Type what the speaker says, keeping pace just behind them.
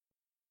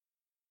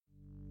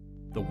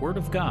The Word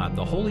of God,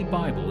 the Holy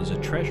Bible, is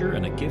a treasure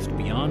and a gift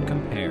beyond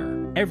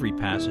compare. Every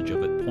passage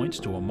of it points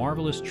to a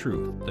marvelous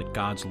truth that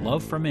God's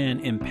love for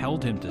man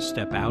impelled him to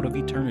step out of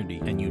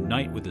eternity and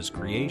unite with his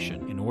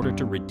creation in order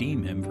to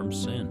redeem him from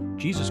sin.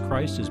 Jesus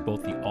Christ is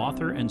both the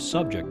author and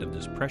subject of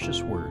this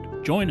precious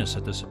Word. Join us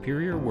at the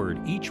Superior Word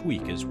each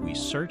week as we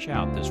search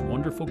out this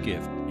wonderful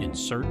gift in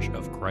search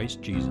of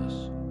Christ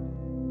Jesus.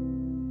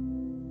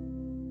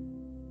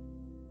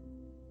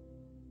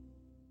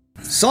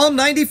 Psalm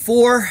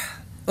 94,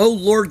 O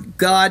Lord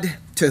God,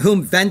 to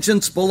whom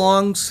vengeance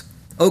belongs,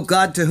 O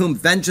God, to whom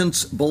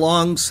vengeance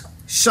belongs,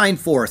 shine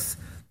forth.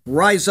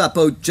 Rise up,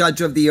 O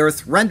Judge of the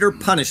earth, render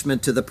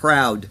punishment to the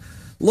proud.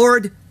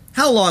 Lord,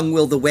 how long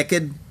will the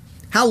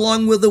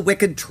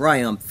wicked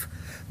triumph?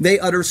 They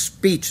utter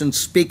speech and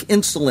speak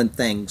insolent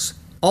things.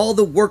 All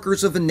the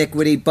workers of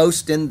iniquity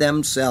boast in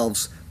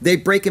themselves. They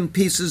break in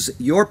pieces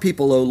your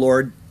people, O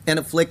Lord, and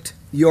afflict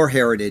your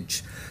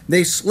heritage.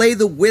 They slay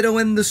the widow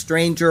and the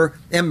stranger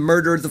and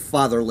murder the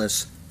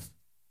fatherless.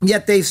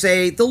 Yet they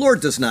say, the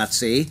Lord does not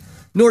see,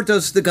 nor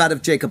does the God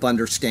of Jacob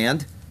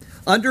understand.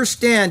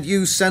 Understand,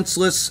 you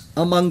senseless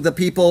among the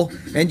people,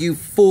 and you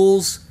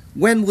fools,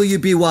 when will you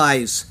be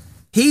wise?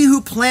 He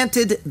who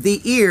planted the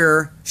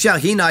ear, shall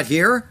he not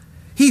hear?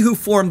 He who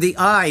formed the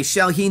eye,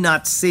 shall he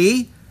not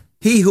see?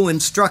 He who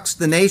instructs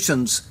the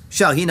nations,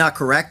 shall he not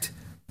correct?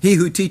 He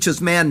who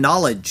teaches man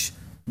knowledge.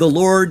 The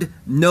Lord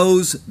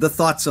knows the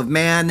thoughts of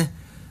man,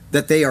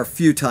 that they are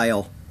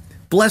futile.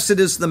 Blessed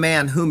is the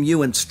man whom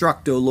you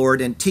instruct, O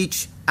Lord, and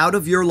teach out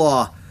of your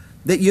law,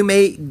 that you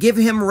may give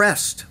him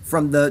rest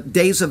from the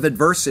days of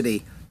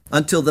adversity,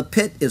 until the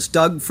pit is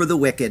dug for the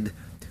wicked.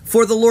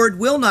 For the Lord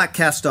will not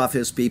cast off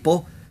his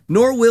people,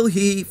 nor will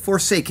he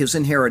forsake his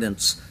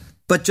inheritance.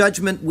 But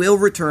judgment will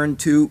return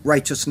to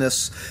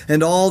righteousness,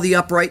 and all the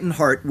upright in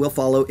heart will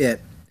follow it.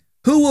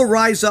 Who will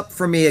rise up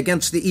for me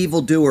against the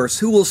evildoers?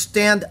 Who will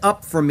stand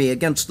up for me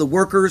against the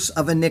workers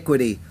of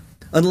iniquity?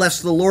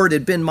 Unless the Lord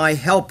had been my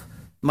help,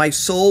 my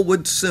soul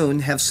would soon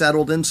have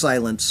settled in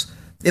silence.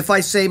 If I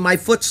say my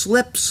foot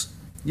slips,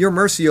 your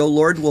mercy, O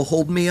Lord, will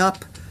hold me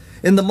up.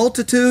 In the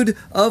multitude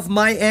of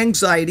my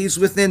anxieties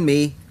within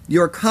me,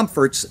 your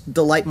comforts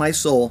delight my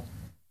soul.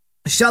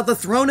 Shall the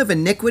throne of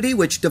iniquity,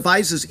 which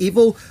devises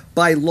evil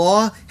by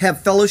law,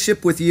 have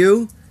fellowship with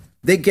you?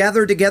 They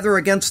gather together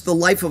against the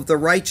life of the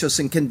righteous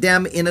and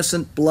condemn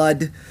innocent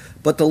blood.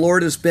 But the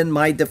Lord has been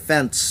my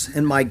defense,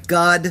 and my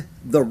God,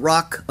 the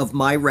rock of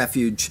my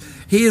refuge.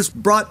 He has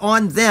brought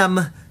on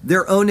them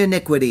their own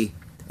iniquity,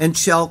 and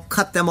shall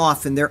cut them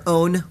off in their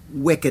own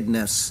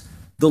wickedness.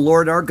 The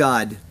Lord our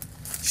God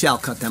shall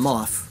cut them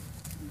off.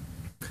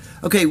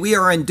 Okay, we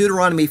are in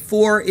Deuteronomy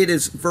 4. It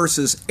is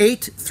verses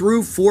 8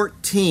 through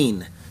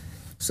 14.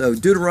 So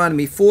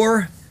Deuteronomy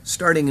 4,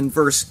 starting in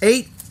verse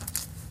 8.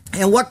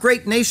 And what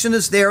great nation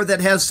is there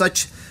that has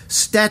such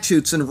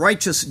statutes and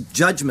righteous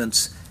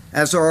judgments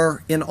as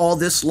are in all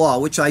this law,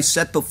 which I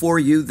set before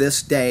you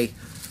this day?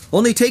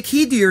 Only take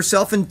heed to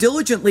yourself and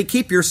diligently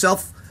keep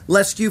yourself,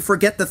 lest you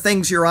forget the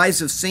things your eyes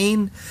have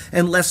seen,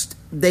 and lest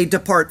they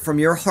depart from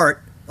your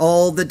heart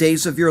all the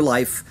days of your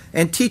life,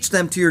 and teach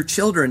them to your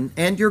children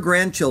and your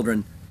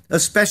grandchildren,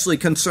 especially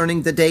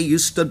concerning the day you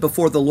stood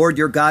before the Lord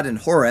your God in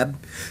Horeb,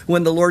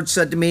 when the Lord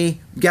said to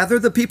me, gather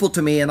the people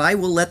to me, and I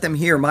will let them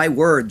hear my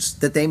words,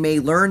 that they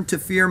may learn to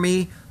fear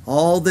me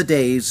all the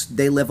days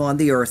they live on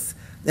the earth,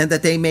 and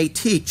that they may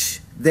teach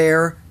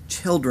their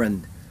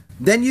children.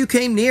 Then you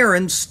came near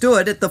and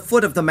stood at the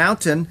foot of the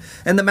mountain,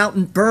 and the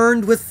mountain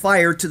burned with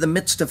fire to the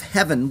midst of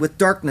heaven, with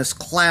darkness,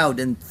 cloud,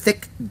 and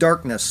thick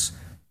darkness.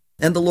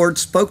 And the Lord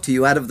spoke to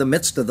you out of the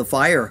midst of the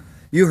fire.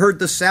 You heard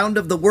the sound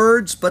of the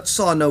words, but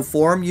saw no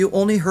form. You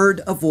only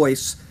heard a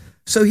voice.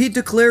 So he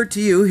declared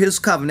to you his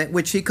covenant,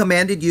 which he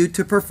commanded you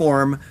to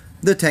perform,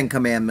 the 10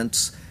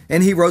 Commandments.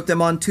 And he wrote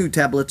them on 2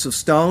 tablets of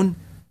stone.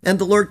 And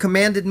the Lord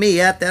commanded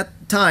me at that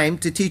time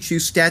to teach you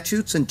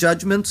statutes and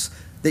judgments,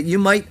 that you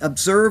might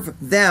observe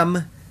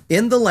them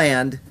in the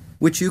land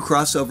which you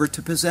cross over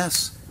to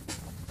possess.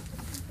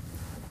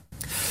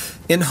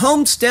 In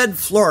Homestead,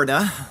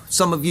 Florida,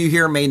 some of you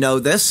here may know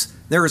this,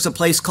 there is a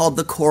place called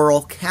the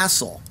Coral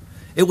Castle.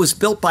 It was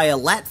built by a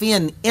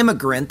Latvian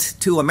immigrant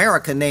to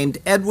America named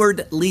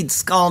Edward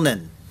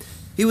Leedskalnin.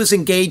 He was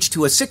engaged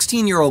to a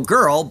 16-year-old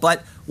girl,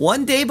 but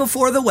one day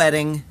before the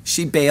wedding,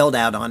 she bailed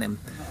out on him.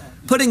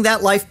 Putting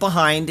that life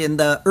behind, in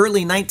the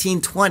early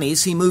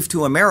 1920s, he moved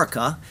to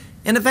America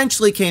and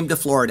eventually came to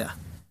Florida.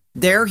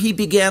 There he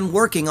began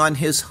working on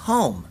his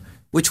home,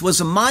 which was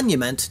a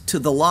monument to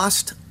the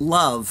lost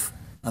love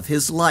of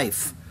his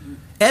life.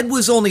 Ed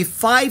was only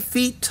 5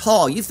 feet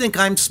tall. You think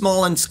I'm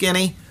small and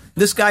skinny?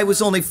 This guy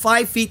was only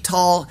 5 feet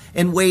tall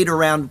and weighed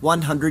around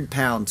 100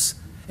 pounds.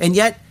 And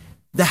yet,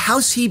 the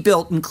house he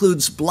built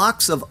includes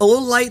blocks of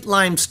oolite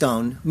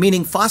limestone,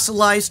 meaning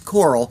fossilized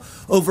coral,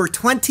 over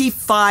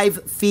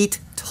 25 feet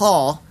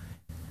tall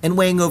and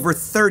weighing over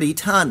 30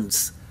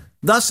 tons.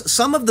 Thus,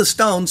 some of the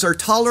stones are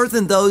taller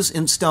than those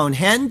in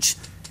Stonehenge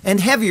and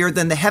heavier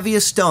than the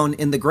heaviest stone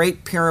in the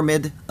Great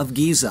Pyramid of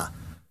Giza.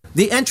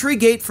 The entry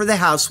gate for the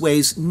house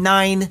weighs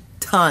 9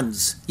 tons.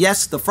 tons.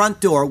 Yes, the front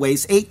door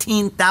weighs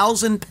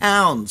 18,000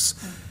 pounds.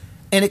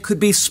 And it could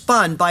be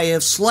spun by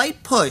a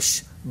slight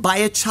push by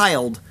a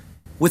child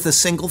with a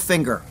single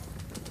finger.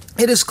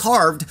 It is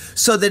carved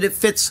so that it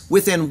fits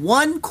within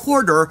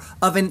 1/4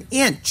 of an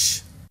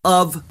inch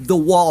of the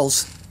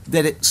walls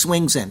that it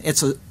swings in.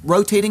 It's a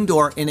rotating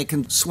door, and it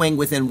can swing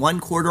within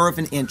 1/4 of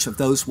an inch of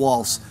those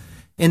walls.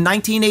 In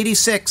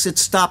 1986, it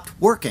stopped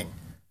working,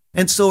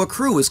 and so a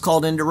crew was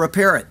called in to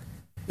repair it.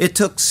 It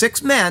took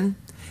 6 men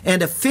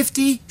and a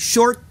 50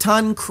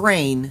 short-ton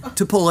crane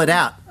to pull it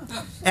out.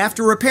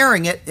 After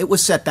repairing it, it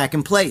was set back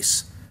in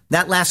place.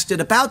 That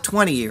lasted about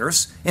 20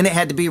 years, and it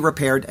had to be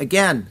repaired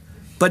again.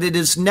 But it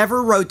has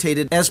never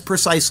rotated as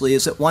precisely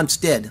as it once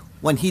did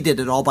when he did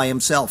it all by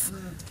himself.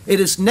 It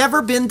has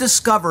never been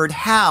discovered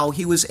how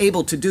he was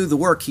able to do the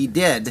work he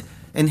did,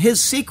 and his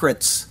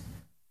secrets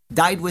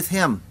died with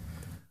him.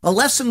 A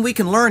lesson we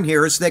can learn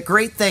here is that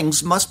great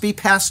things must be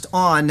passed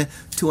on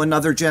to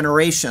another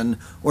generation,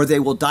 or they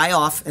will die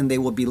off and they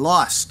will be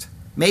lost,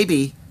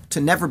 maybe to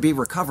never be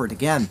recovered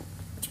again.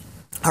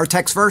 Our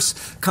text verse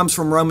comes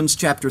from Romans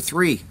chapter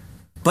 3.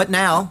 But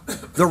now,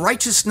 the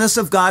righteousness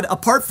of God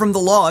apart from the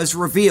law is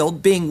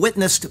revealed, being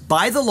witnessed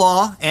by the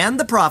law and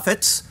the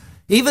prophets,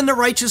 even the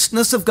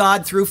righteousness of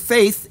God through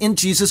faith in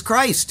Jesus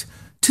Christ,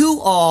 to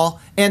all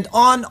and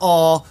on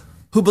all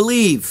who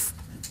believe.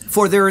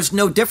 For there is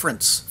no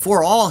difference,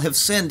 for all have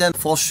sinned and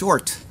fall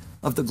short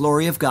of the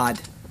glory of God.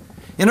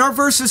 In our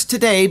verses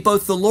today,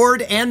 both the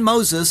Lord and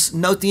Moses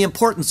note the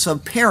importance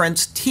of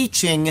parents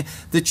teaching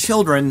the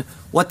children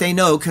what they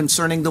know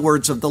concerning the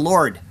words of the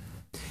Lord.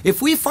 If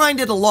we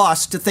find it a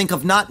loss to think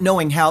of not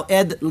knowing how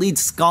Ed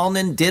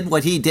Leedskalnin did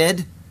what he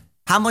did,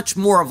 how much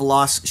more of a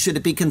loss should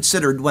it be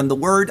considered when the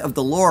word of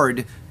the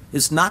Lord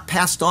is not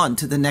passed on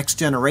to the next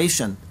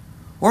generation?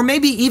 Or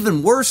maybe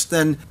even worse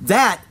than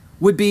that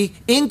would be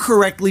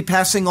incorrectly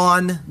passing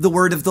on the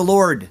word of the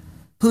Lord.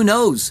 Who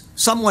knows?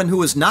 Someone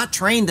who is not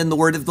trained in the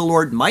word of the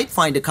Lord might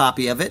find a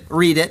copy of it,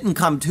 read it, and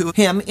come to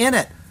him in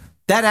it.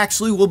 That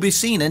actually will be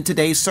seen in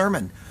today's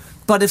sermon.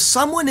 But if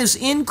someone is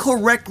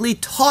incorrectly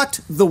taught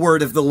the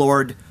word of the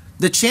Lord,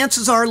 the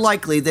chances are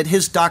likely that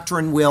his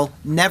doctrine will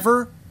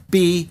never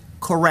be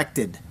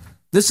corrected.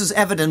 This is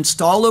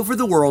evidenced all over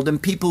the world in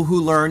people who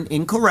learn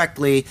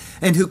incorrectly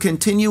and who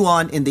continue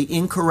on in the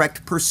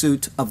incorrect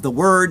pursuit of the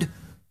word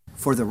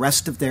for the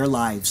rest of their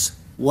lives.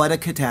 What a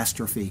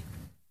catastrophe.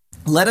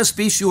 Let us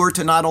be sure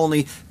to not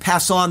only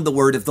pass on the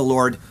word of the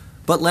Lord,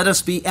 but let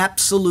us be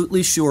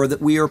absolutely sure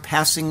that we are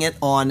passing it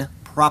on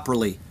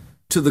properly,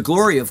 to the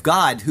glory of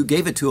God who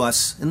gave it to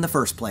us in the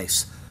first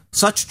place.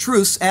 Such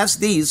truths as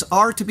these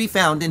are to be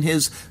found in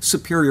his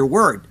superior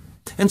word.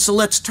 And so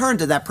let's turn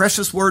to that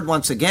precious word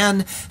once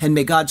again, and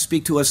may God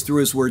speak to us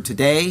through his word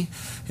today,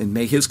 and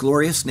may his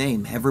glorious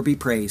name ever be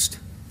praised.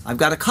 I've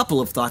got a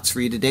couple of thoughts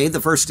for you today. The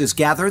first is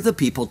gather the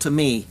people to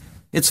me.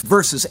 It's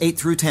verses 8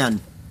 through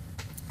 10.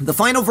 The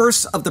final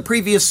verse of the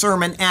previous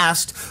sermon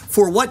asked,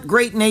 "For what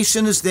great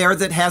nation is there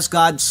that has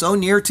God so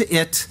near to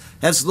it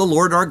as the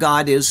Lord our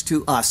God is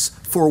to us,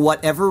 for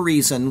whatever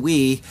reason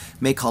we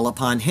may call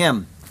upon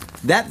him?"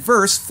 That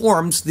verse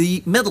forms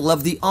the middle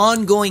of the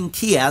ongoing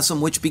chiasm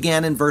which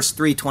began in verse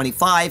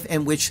 3:25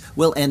 and which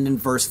will end in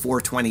verse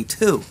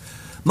 4:22.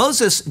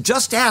 Moses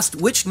just asked,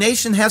 which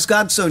nation has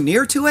God so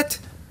near to it?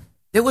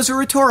 It was a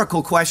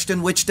rhetorical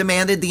question which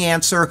demanded the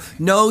answer,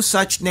 no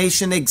such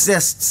nation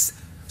exists.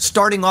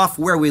 Starting off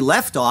where we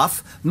left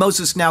off,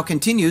 Moses now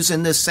continues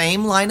in this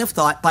same line of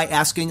thought by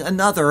asking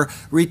another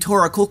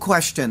rhetorical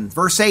question.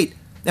 Verse 8,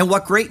 "And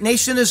what great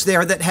nation is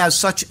there that has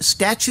such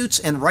statutes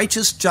and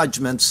righteous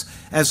judgments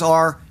as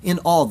are in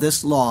all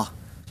this law?"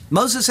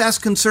 Moses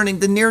asked concerning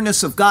the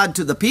nearness of God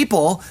to the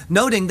people,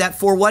 noting that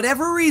for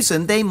whatever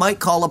reason they might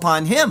call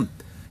upon him.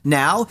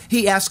 Now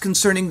he asks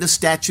concerning the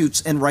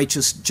statutes and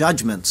righteous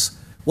judgments.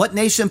 What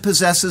nation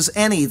possesses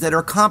any that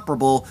are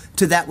comparable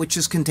to that which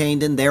is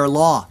contained in their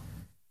law?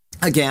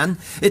 Again,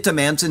 it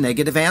demands a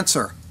negative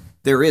answer.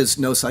 There is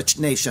no such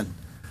nation.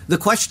 The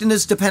question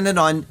is dependent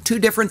on two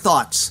different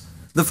thoughts.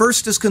 The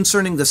first is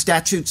concerning the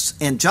statutes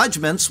and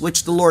judgments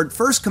which the Lord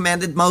first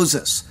commanded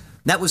Moses.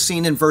 That was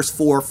seen in verse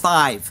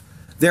 4-5.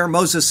 There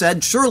Moses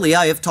said, "Surely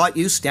I have taught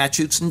you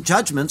statutes and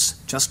judgments,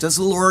 just as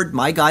the Lord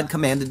my God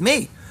commanded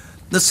me."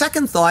 The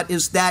second thought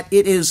is that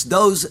it is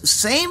those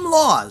same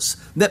laws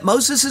that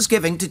Moses is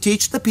giving to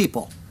teach the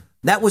people.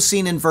 That was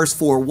seen in verse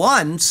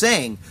 4:1,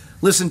 saying,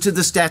 "Listen to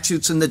the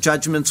statutes and the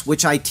judgments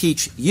which I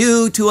teach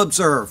you to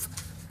observe."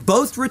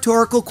 Both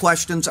rhetorical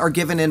questions are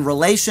given in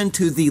relation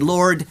to the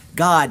Lord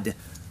God.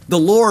 The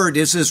Lord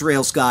is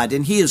Israel's God,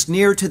 and he is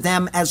near to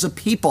them as a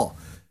people.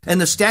 And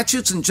the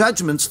statutes and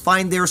judgments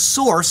find their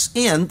source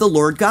in the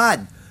Lord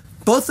God.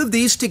 Both of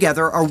these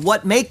together are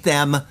what make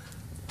them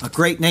a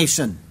great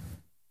nation.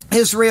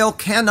 Israel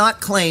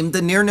cannot claim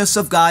the nearness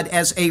of God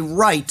as a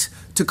right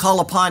to call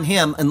upon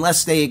him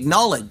unless they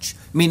acknowledge,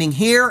 meaning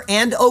hear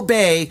and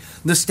obey,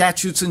 the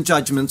statutes and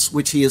judgments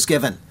which he has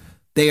given.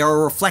 They are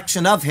a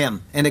reflection of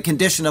him and a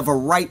condition of a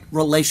right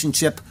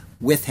relationship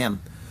with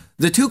him.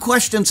 The two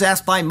questions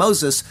asked by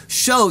Moses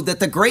show that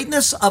the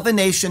greatness of a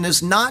nation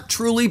is not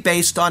truly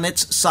based on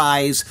its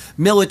size,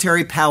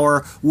 military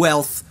power,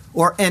 wealth,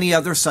 or any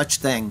other such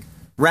thing.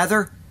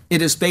 Rather,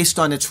 it is based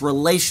on its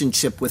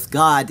relationship with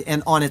God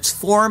and on its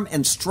form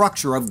and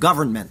structure of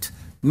government,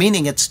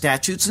 meaning its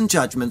statutes and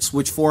judgments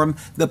which form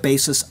the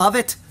basis of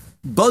it,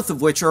 both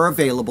of which are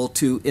available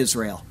to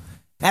Israel.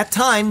 At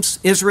times,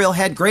 Israel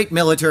had great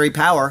military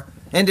power,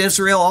 and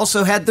Israel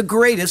also had the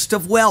greatest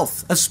of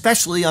wealth,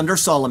 especially under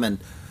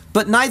Solomon.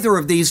 But neither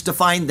of these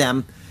defined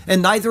them,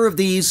 and neither of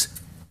these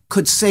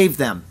could save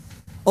them.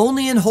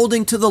 Only in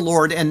holding to the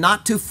Lord and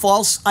not to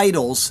false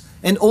idols,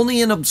 and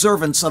only in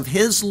observance of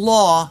His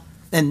law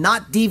and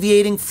not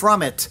deviating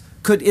from it,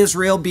 could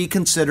Israel be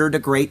considered a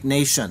great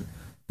nation.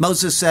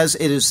 Moses says,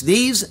 "It is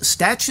these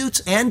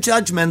statutes and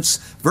judgments,"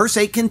 verse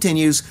 8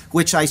 continues,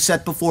 "which I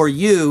set before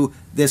you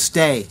this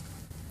day."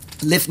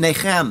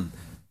 Lifnechem,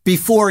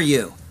 before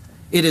you.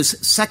 It is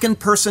second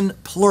person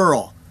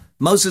plural.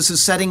 Moses is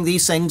setting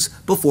these things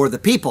before the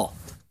people.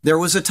 There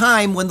was a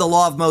time when the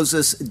law of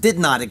Moses did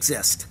not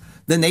exist.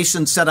 The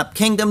nation set up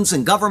kingdoms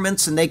and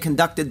governments, and they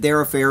conducted their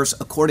affairs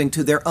according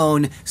to their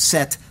own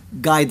set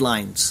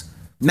guidelines.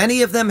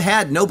 Many of them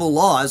had noble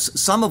laws,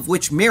 some of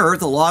which mirror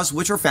the laws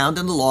which are found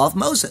in the law of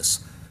Moses.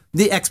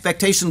 The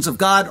expectations of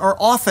God are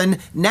often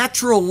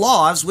natural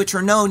laws which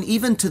are known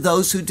even to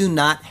those who do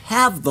not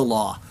have the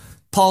law.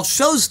 Paul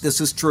shows this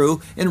is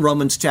true in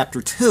Romans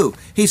chapter 2.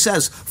 He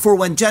says, "For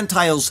when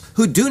Gentiles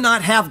who do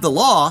not have the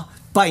law,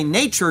 by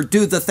nature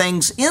do the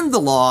things in the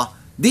law,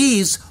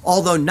 these,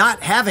 although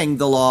not having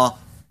the law,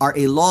 are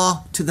a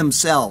law to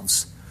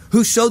themselves,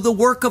 who show the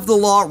work of the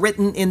law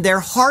written in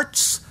their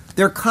hearts,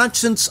 their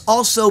conscience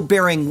also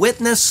bearing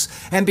witness,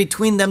 and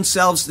between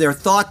themselves their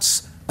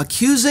thoughts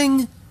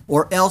accusing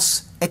or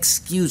else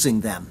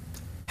excusing them."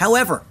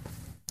 However,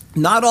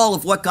 not all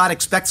of what God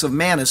expects of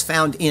man is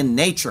found in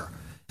nature.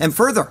 And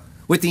further,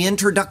 with the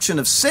introduction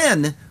of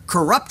sin,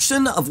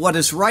 corruption of what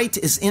is right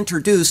is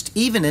introduced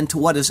even into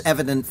what is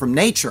evident from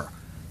nature.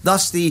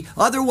 Thus, the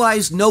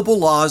otherwise noble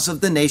laws of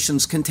the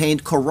nations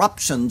contained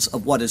corruptions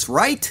of what is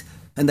right,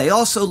 and they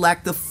also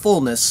lacked the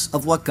fullness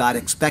of what God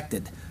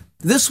expected.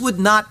 This would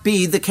not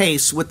be the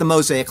case with the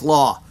Mosaic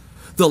Law.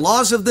 The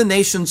laws of the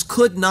nations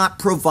could not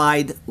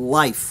provide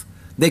life.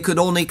 They could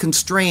only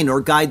constrain or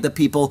guide the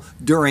people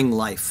during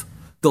life.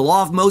 The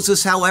law of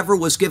Moses, however,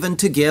 was given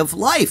to give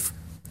life,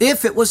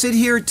 if it was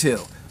adhered to.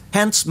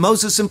 Hence,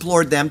 Moses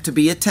implored them to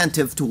be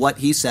attentive to what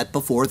he set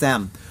before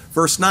them.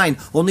 Verse 9,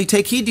 "Only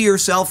take heed to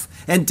yourself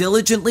and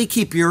diligently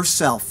keep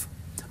yourself.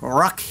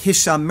 Rak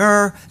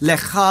hishamer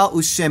lecha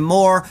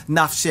ushemor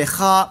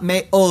nafshecha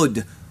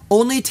me'od."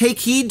 Only take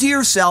heed to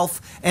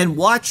yourself and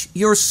watch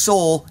your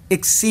soul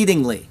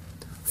exceedingly.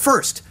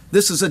 First,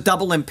 this is a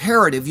double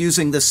imperative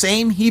using the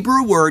same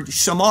Hebrew word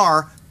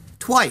shamar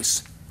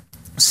twice.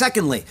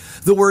 Secondly,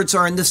 the words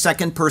are in the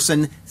second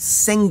person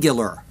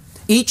singular.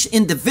 Each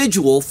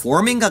individual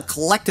forming a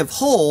collective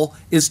whole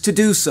is to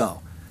do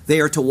so. They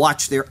are to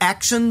watch their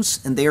actions,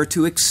 and they are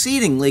to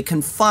exceedingly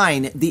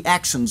confine the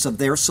actions of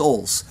their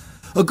souls.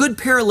 A good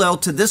parallel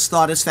to this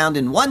thought is found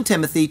in 1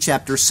 Timothy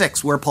chapter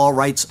 6, where Paul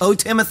writes, "O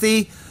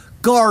Timothy,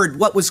 guard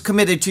what was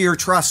committed to your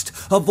trust,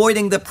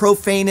 avoiding the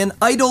profane and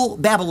idle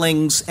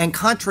babblings and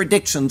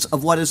contradictions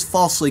of what is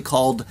falsely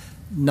called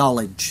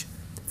knowledge."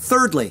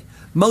 Thirdly,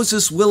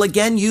 Moses will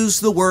again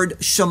use the word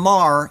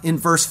shamar in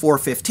verse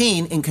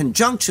 4:15 in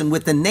conjunction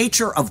with the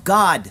nature of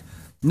God.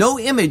 No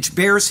image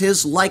bears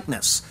his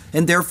likeness,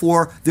 and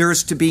therefore there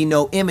is to be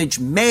no image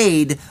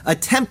made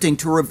attempting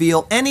to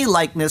reveal any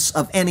likeness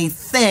of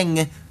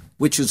anything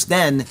which is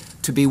then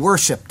to be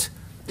worshipped.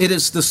 It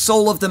is the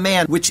soul of the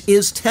man which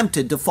is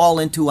tempted to fall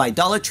into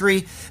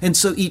idolatry, and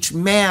so each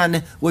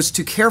man was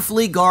to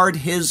carefully guard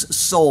his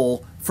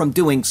soul from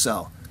doing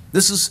so.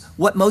 This is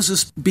what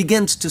Moses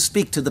begins to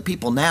speak to the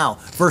people now.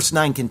 Verse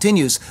 9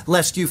 continues,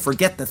 "Lest you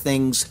forget the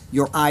things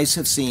your eyes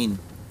have seen."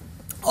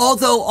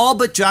 Although all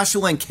but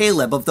Joshua and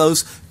Caleb of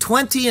those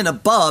 20 and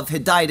above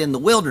had died in the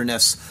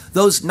wilderness,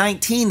 those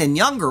 19 and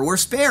younger were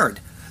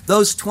spared.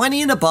 Those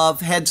 20 and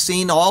above had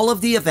seen all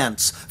of the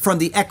events from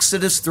the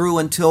Exodus through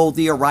until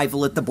the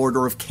arrival at the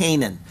border of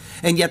Canaan,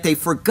 and yet they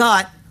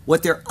forgot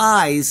what their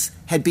eyes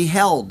had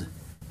beheld.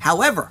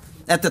 However,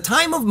 at the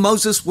time of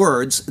Moses'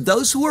 words,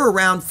 those who were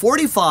around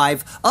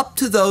 45 up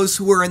to those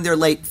who were in their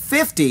late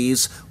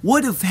 50s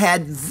would have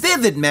had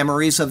vivid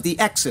memories of the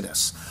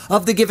Exodus,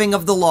 of the giving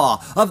of the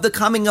law, of the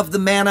coming of the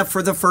manna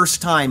for the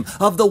first time,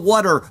 of the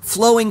water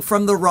flowing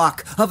from the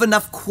rock, of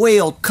enough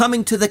quail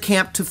coming to the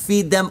camp to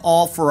feed them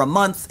all for a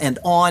month, and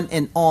on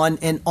and on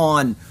and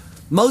on.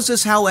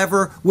 Moses,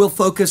 however, will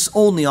focus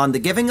only on the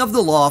giving of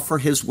the law for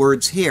his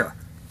words here.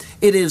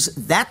 It is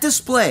that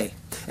display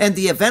and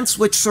the events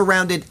which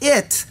surrounded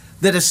it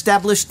that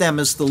established them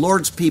as the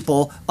Lord's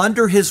people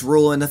under his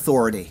rule and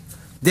authority.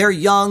 Their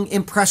young,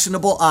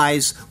 impressionable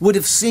eyes would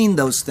have seen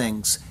those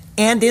things,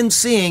 and in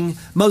seeing,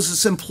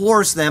 Moses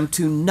implores them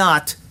to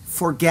not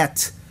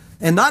forget.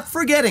 And not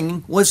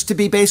forgetting was to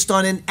be based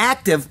on an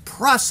active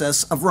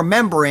process of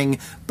remembering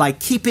by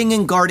keeping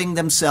and guarding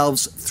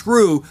themselves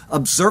through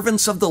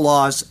observance of the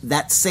laws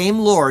that same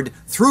Lord,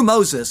 through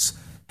Moses,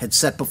 had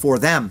set before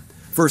them.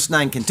 Verse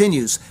 9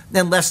 continues,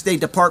 "And lest they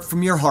depart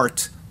from your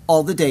heart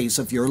all the days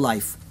of your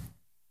life."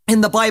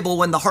 In the Bible,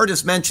 when the heart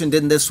is mentioned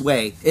in this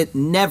way, it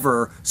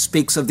never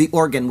speaks of the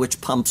organ which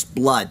pumps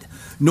blood,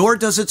 nor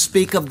does it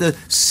speak of the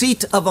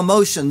seat of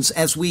emotions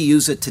as we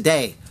use it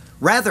today.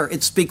 Rather,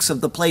 it speaks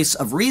of the place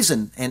of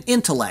reason and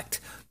intellect.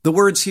 The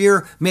words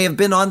here may have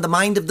been on the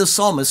mind of the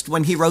psalmist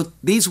when he wrote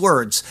these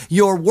words,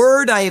 "Your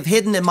word I have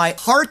hidden in my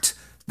heart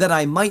that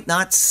I might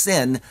not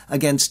sin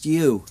against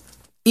you."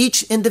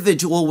 Each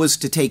individual was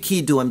to take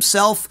heed to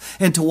himself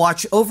and to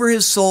watch over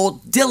his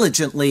soul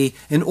diligently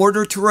in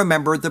order to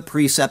remember the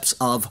precepts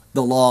of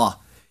the law.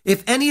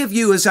 If any of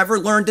you has ever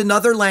learned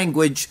another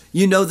language,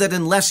 you know that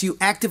unless you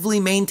actively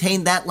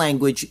maintain that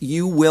language,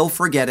 you will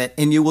forget it,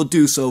 and you will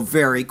do so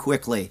very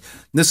quickly.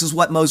 This is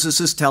what Moses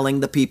is telling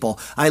the people.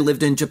 I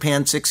lived in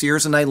Japan 6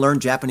 years, and I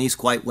learned Japanese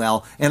quite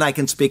well, and I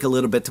can speak a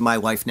little bit to my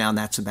wife now, and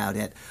that's about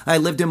it. I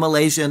lived in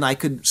Malaysia, and I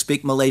could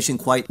speak Malaysian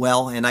quite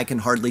well, and I can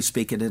hardly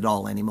speak it at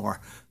all anymore.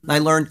 I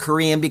learned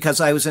Korean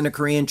because I was in a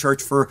Korean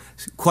church for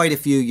quite a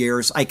few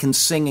years. I can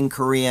sing in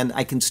Korean.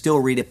 I can still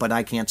read it, but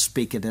I can't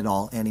speak it at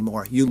all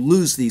anymore. You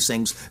lose these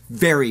things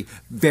very,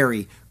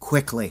 very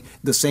quickly.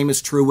 The same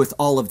is true with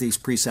all of these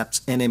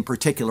precepts, and in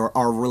particular,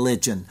 our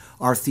religion,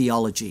 our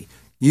theology.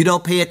 You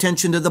don't pay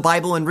attention to the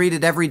Bible and read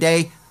it every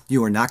day,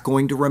 you are not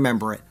going to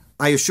remember it.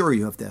 I assure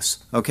you of this,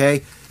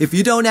 okay? If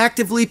you don't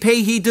actively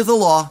pay heed to the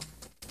law,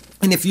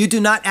 and if you do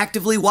not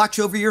actively watch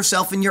over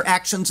yourself and your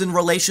actions in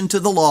relation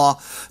to the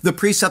law, the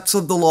precepts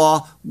of the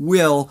law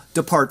will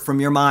depart from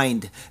your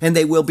mind, and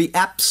they will be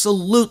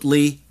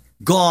absolutely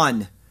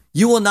gone.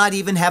 You will not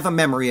even have a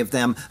memory of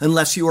them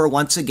unless you are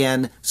once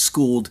again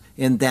schooled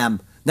in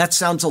them. That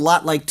sounds a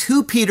lot like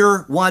 2 Peter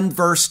 1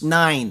 verse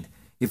 9.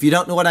 If you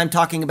don't know what I'm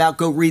talking about,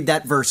 go read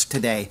that verse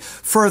today.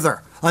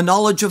 Further, a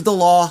knowledge of the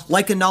law,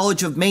 like a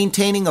knowledge of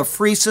maintaining a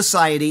free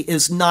society,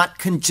 is not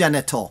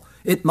congenital.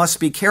 It must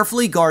be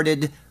carefully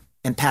guarded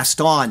and passed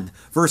on.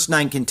 Verse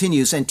 9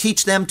 continues, "And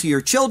teach them to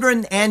your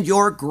children and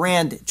your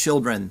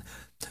grandchildren.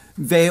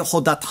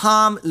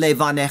 Ve'hodatam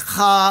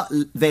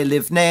levanecha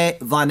ve'livnei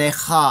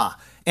vanecha.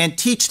 And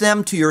teach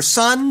them to your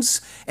sons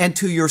and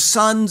to your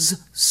sons'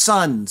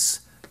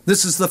 sons."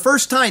 This is the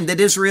first time that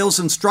Israel is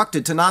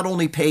instructed to not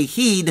only pay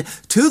heed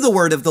to the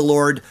word of the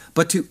Lord,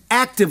 but to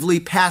actively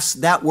pass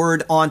that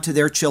word on to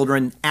their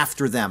children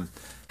after them.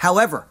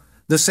 However,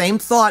 the same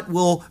thought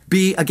will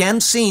be again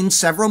seen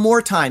several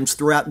more times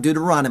throughout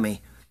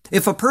Deuteronomy.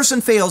 If a person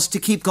fails to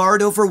keep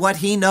guard over what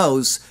he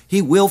knows,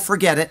 he will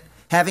forget it,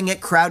 having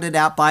it crowded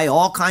out by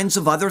all kinds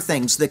of other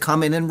things that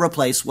come in and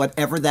replace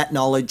whatever that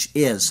knowledge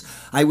is.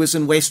 I was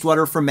in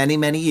wastewater for many,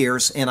 many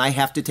years, and I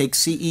have to take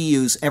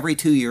CEUs every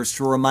 2 years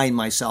to remind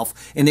myself.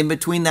 And in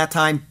between that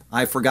time,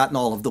 I've forgotten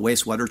all of the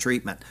wastewater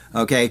treatment.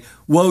 Okay?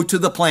 Woe to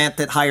the plant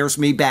that hires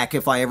me back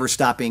if I ever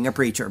stop being a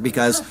preacher,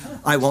 because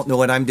I won't know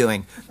what I'm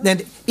doing.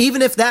 And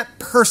even if that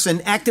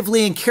person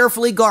actively and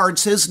carefully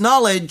guards his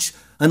knowledge,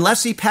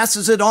 unless he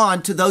passes it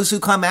on to those who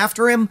come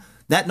after him,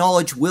 that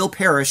knowledge will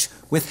perish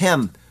with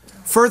him.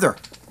 Further,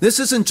 this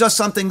isn't just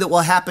something that will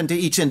happen to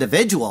each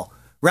individual.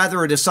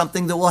 Rather, it is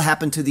something that will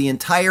happen to the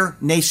entire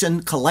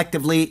nation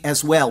collectively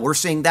as well. We're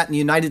seeing that in the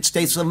United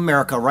States of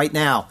America right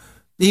now.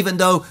 Even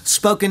though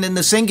spoken in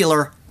the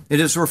singular, it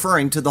is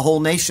referring to the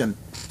whole nation.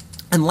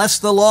 Unless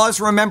the law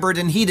is remembered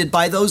and heeded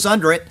by those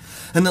under it,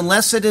 and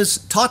unless it is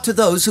taught to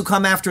those who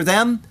come after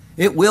them,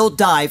 it will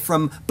die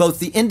from both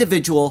the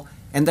individual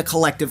and the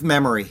collective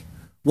memory.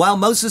 While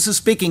Moses is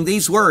speaking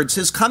these words,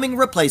 his coming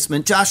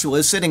replacement, Joshua,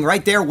 is sitting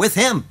right there with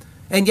him.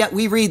 And yet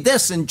we read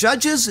this in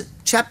Judges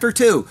chapter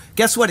 2.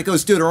 Guess what? It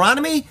goes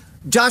Deuteronomy,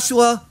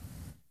 Joshua,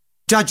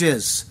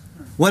 Judges.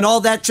 When all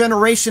that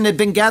generation had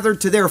been gathered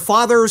to their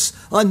fathers,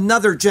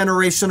 another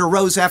generation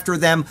arose after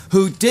them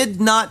who did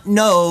not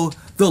know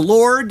the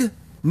Lord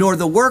nor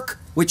the work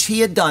which he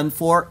had done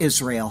for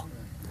Israel.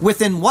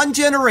 Within one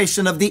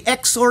generation of the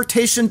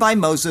exhortation by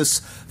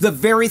Moses, the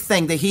very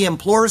thing that he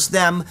implores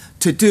them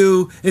to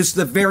do is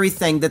the very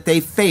thing that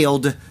they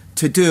failed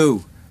to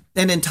do.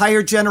 An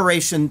entire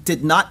generation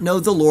did not know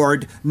the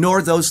Lord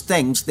nor those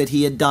things that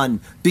he had done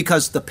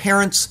because the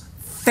parents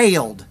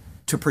failed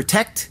to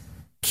protect,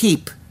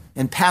 keep,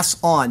 and pass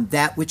on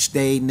that which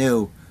they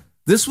knew.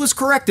 This was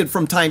corrected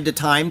from time to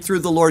time through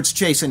the Lord's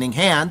chastening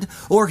hand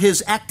or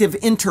his active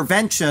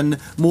intervention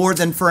more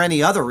than for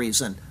any other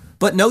reason.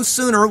 But no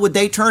sooner would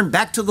they turn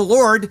back to the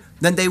Lord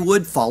than they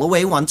would fall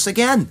away once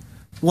again.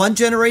 One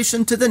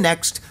generation to the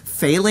next,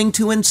 failing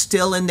to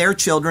instill in their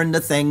children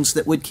the things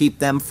that would keep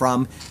them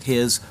from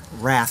his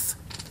wrath.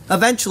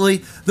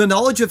 Eventually, the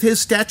knowledge of his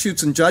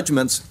statutes and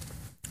judgments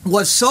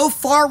was so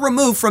far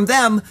removed from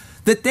them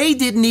that they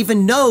didn't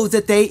even know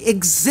that they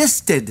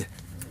existed.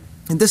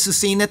 And this is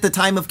seen at the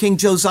time of King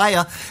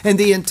Josiah, and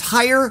the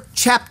entire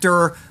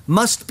chapter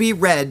must be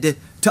read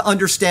to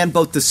understand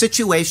both the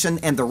situation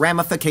and the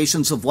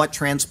ramifications of what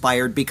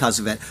transpired because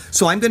of it.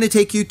 So I'm going to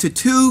take you to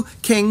 2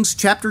 Kings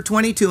chapter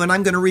 22, and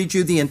I'm going to read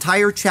you the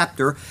entire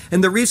chapter.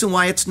 And the reason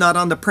why it's not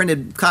on the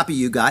printed copy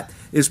you got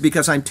is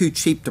because I'm too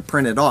cheap to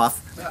print it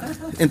off.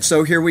 And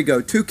so here we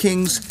go, 2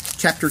 Kings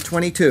chapter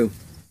 22.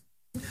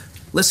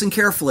 Listen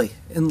carefully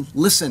and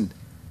listen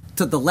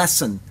to the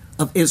lesson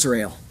of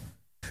Israel.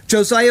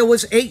 Josiah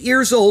was 8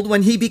 years old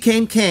when he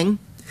became king,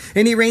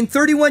 and he reigned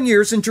 31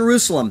 years in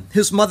Jerusalem.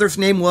 His mother's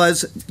name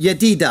was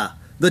Yedidah,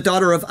 the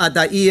daughter of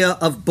Adaiah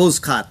of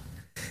Bozkat.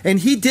 And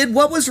he did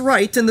what was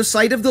right in the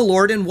sight of the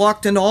Lord and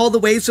walked in all the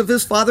ways of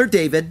his father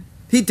David.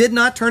 He did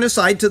not turn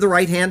aside to the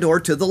right hand or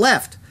to the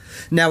left.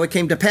 Now it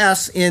came to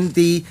pass in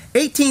the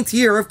 18th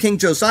year of King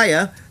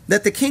Josiah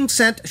that the king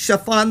sent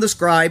Shaphan the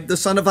scribe, the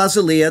son of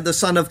Azaliah, the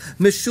son of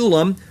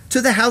Meshullam,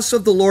 to the house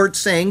of the Lord,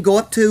 saying, Go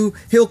up to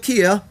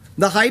Hilkiah,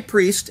 the high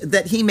priest,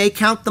 that he may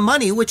count the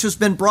money which has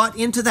been brought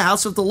into the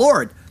house of the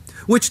Lord,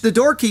 which the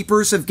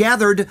doorkeepers have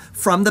gathered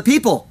from the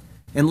people,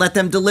 and let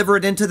them deliver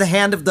it into the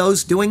hand of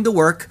those doing the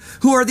work,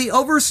 who are the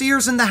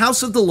overseers in the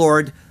house of the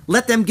Lord.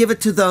 Let them give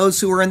it to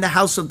those who are in the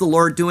house of the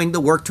Lord doing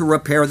the work to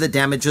repair the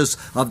damages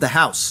of the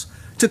house,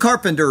 to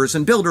carpenters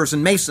and builders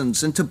and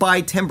masons, and to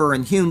buy timber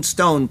and hewn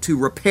stone to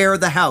repair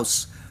the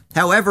house.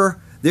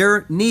 However,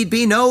 there need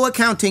be no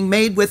accounting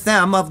made with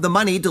them of the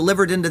money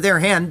delivered into their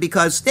hand,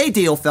 because they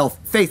deal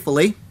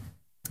faithfully.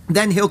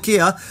 Then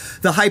Hilkiah,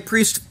 the high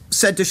priest,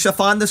 said to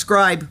Shaphan the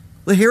scribe,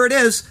 Well, here it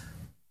is.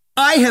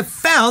 I have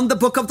found the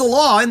book of the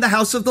law in the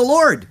house of the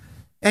Lord.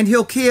 And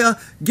Hilkiah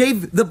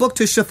gave the book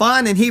to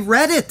Shaphan, and he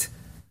read it.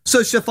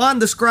 So Shaphan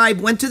the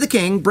scribe went to the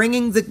king,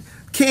 bringing the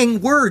king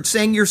word,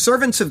 saying, Your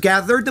servants have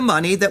gathered the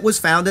money that was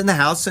found in the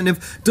house and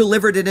have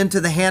delivered it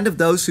into the hand of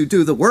those who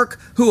do the work,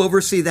 who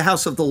oversee the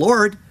house of the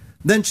Lord.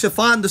 Then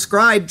Shaphan the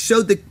scribe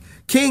showed the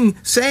king,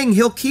 saying,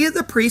 Hilkiah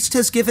the priest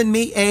has given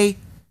me a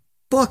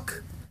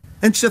book.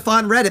 And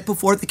Shaphan read it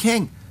before the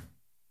king.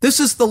 This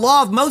is the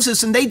law of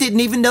Moses, and they didn't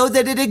even know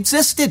that it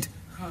existed.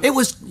 It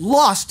was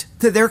lost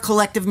to their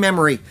collective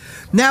memory.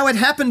 Now it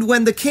happened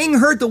when the king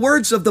heard the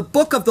words of the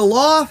book of the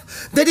law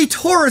that he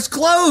tore his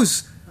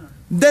clothes.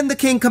 Then the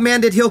king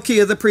commanded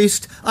Hilkiah the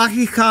priest,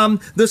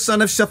 Ahikam the son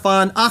of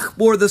Shaphan,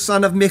 Achbor the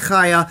son of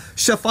Micaiah,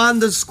 Shaphan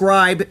the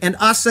scribe, and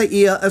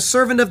Asaiah, a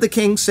servant of the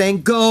king,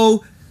 saying,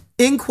 Go,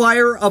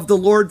 inquire of the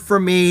Lord for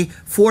me,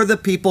 for the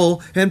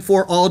people, and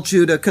for all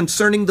Judah,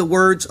 concerning the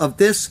words of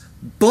this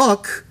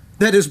book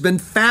that has been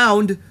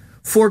found.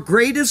 For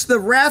great is the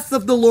wrath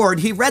of the Lord.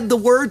 He read the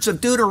words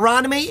of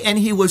Deuteronomy, and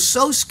he was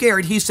so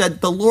scared, he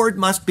said, The Lord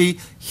must be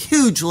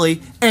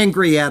hugely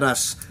angry at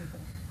us.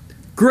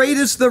 Great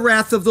is the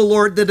wrath of the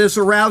Lord that is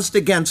aroused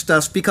against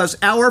us, because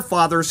our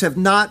fathers have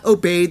not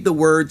obeyed the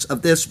words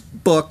of this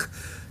book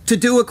to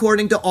do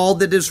according to all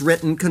that is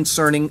written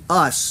concerning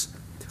us.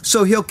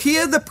 So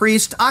Hilkiah the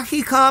priest,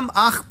 Ahikam,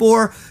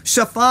 Achbor,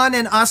 Shaphan,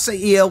 and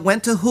Asaiah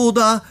went to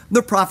Huldah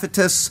the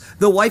prophetess,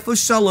 the wife of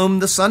Shallum,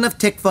 the son of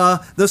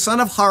Tikvah, the son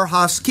of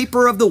Harhas,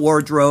 keeper of the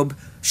wardrobe.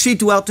 She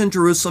dwelt in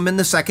Jerusalem in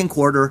the 2nd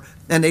quarter,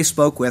 and they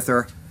spoke with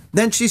her.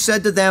 Then she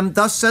said to them,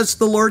 Thus says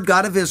the Lord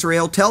God of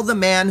Israel, Tell the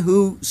man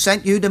who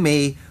sent you to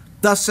me,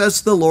 Thus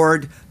says the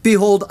Lord,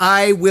 Behold,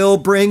 I will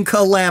bring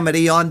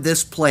calamity on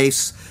this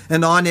place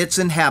and on its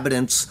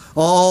inhabitants,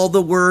 all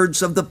the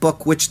words of the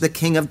book which the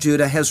king of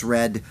Judah has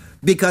read,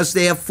 because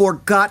they have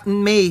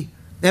forgotten me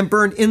and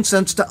burned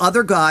incense to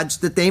other gods,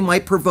 that they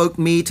might provoke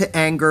me to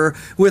anger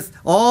with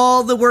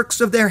all the works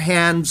of their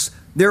hands.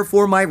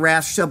 Therefore my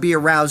wrath shall be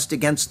aroused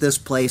against this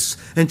place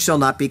and shall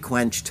not be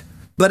quenched.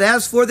 But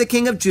as for the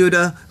king of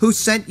Judah, who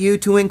sent you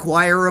to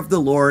inquire of the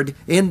Lord,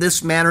 in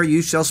this manner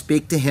you shall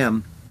speak to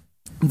him.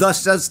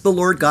 Thus says the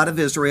Lord God of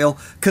Israel,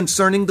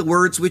 concerning the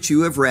words which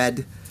you have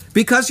read,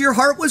 because your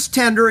heart was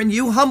tender, and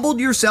you humbled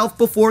yourself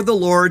before the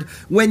Lord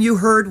when you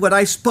heard what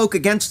I spoke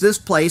against this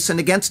place and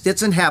against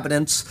its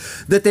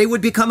inhabitants, that they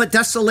would become a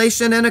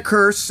desolation and a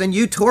curse, and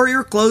you tore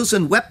your clothes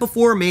and wept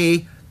before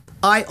me,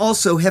 I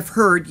also have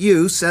heard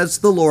you, says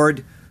the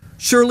Lord.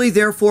 Surely,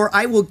 therefore,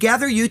 I will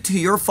gather you to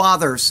your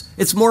fathers.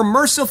 It's more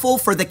merciful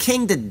for the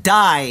king to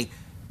die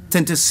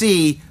than to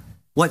see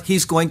what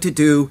he's going to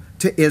do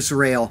to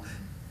Israel.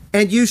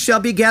 And you shall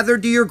be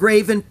gathered to your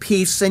grave in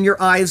peace, and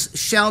your eyes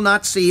shall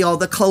not see all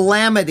the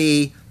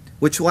calamity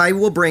which I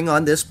will bring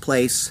on this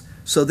place.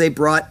 So they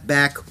brought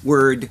back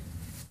word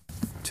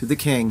to the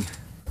king.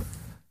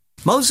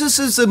 Moses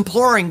is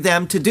imploring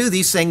them to do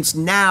these things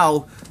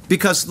now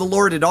because the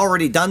Lord had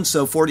already done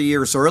so 40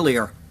 years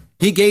earlier.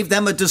 He gave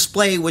them a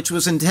display which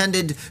was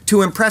intended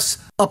to impress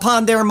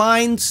upon their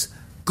minds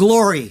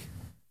glory,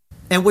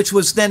 and which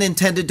was then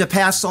intended to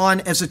pass on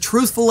as a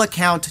truthful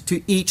account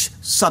to each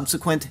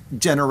subsequent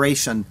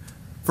generation.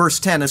 Verse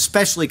 10,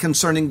 especially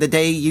concerning the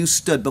day you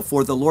stood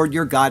before the Lord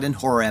your God in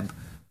Horeb.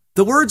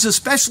 The words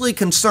especially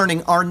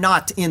concerning are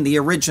not in the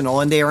original,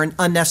 and they are an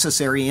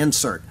unnecessary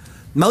insert.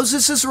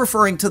 Moses is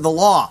referring to the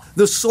law,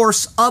 the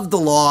source of the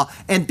law,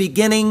 and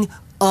beginning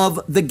of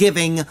the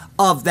giving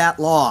of that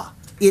law.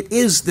 It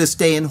is this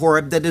day in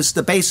Horeb that is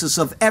the basis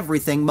of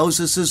everything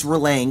Moses is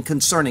relaying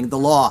concerning the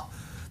law.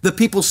 The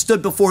people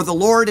stood before the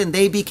Lord, and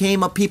they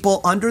became a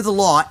people under the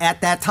law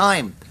at that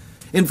time.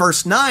 In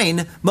verse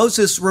 9,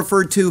 Moses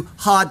referred to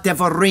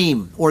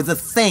ha-devarim, or the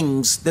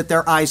things that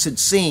their eyes had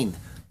seen.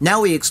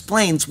 Now he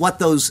explains what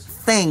those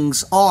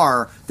things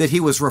are that he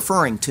was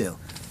referring to.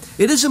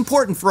 It is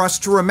important for us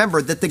to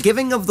remember that the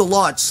giving of the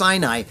law at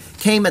Sinai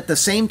came at the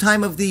same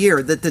time of the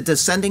year that the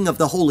descending of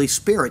the Holy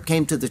Spirit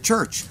came to the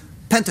church,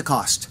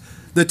 Pentecost.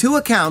 The two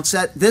accounts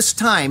at this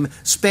time,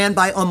 spanned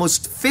by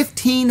almost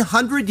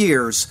 1,500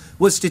 years,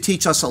 was to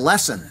teach us a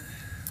lesson.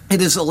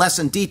 It is a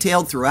lesson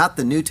detailed throughout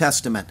the New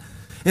Testament.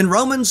 In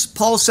Romans,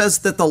 Paul says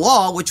that the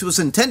law, which was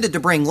intended to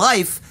bring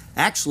life,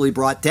 actually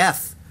brought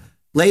death.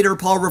 Later,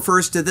 Paul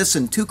refers to this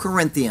in 2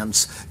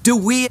 Corinthians. Do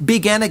we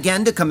begin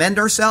again to commend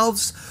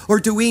ourselves? Or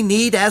do we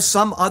need, as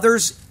some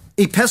others,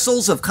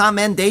 epistles of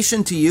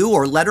commendation to you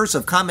or letters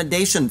of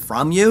commendation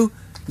from you?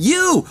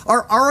 You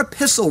are our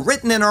epistle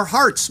written in our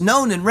hearts,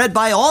 known and read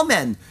by all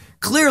men.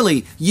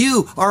 Clearly,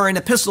 you are an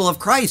epistle of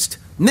Christ,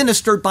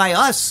 ministered by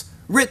us,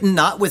 written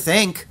not with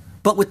ink,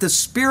 but with the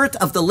Spirit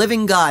of the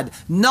living God,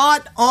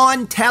 not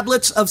on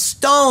tablets of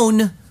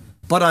stone,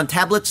 but on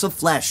tablets of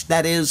flesh,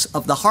 that is,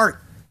 of the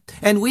heart.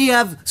 And we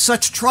have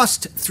such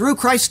trust through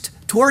Christ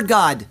toward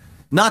God,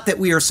 not that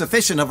we are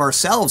sufficient of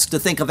ourselves to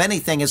think of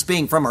anything as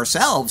being from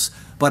ourselves,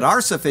 but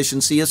our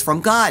sufficiency is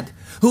from God,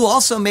 who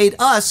also made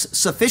us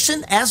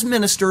sufficient as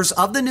ministers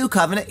of the new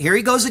covenant. Here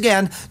he goes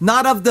again,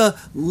 not of the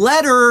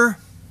letter,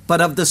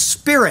 but of the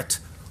Spirit.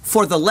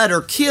 For the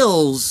letter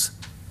kills,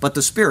 but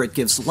the Spirit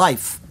gives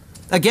life.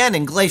 Again,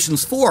 in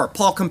Galatians 4,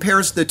 Paul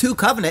compares the two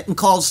covenant and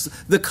calls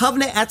the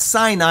covenant at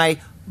Sinai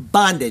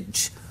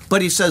bondage.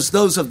 But he says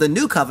those of the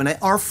new covenant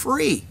are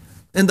free.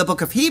 In the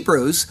book of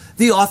Hebrews,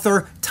 the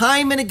author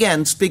time and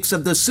again speaks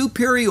of the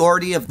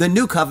superiority of the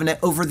new covenant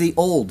over the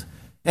old.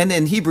 And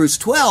in Hebrews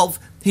 12,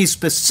 he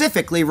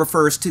specifically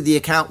refers to the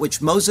account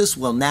which Moses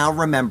will now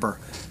remember.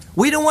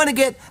 We don't want to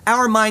get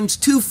our minds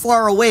too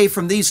far away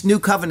from these new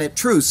covenant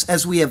truths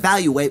as we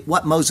evaluate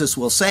what Moses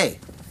will say.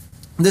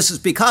 This is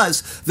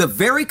because the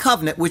very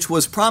covenant which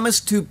was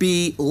promised to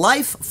be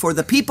life for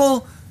the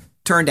people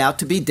turned out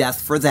to be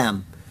death for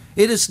them.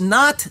 It is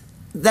not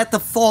that the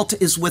fault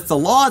is with the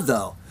law,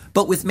 though,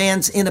 but with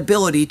man's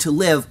inability to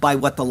live by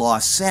what the law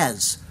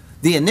says.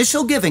 The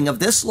initial giving of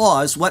this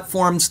law is what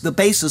forms the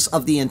basis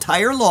of the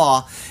entire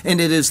law,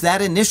 and it is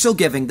that initial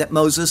giving that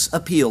Moses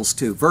appeals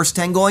to. Verse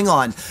 10 going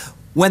on,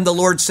 when the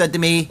Lord said to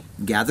me,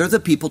 gather the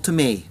people to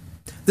me.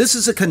 This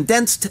is a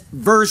condensed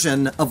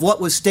version of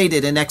what was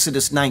stated in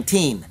Exodus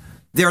 19.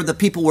 There the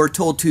people were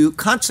told to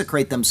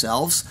consecrate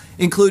themselves,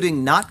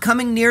 including not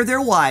coming near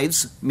their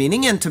wives,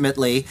 meaning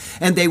intimately,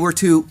 and they were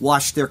to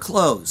wash their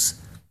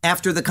clothes.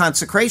 After the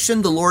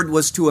consecration, the Lord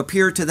was to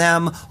appear to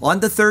them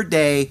on the third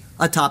day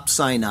atop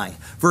Sinai.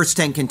 Verse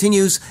 10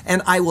 continues,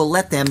 and I will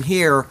let them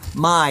hear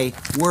my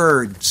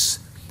words.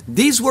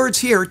 These words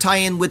here tie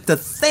in with the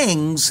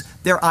things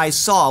their eyes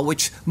saw,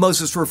 which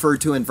Moses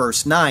referred to in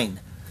verse 9.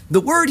 The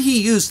word he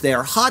used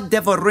there,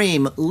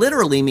 ha-devarim,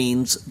 literally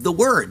means the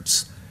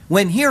words.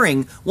 When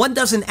hearing, one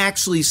doesn't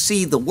actually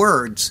see the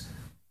words,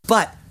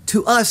 but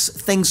to us,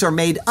 things are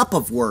made up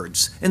of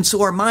words, and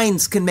so our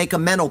minds can make a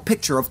mental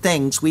picture of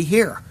things we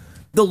hear.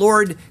 The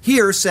Lord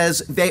here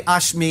says,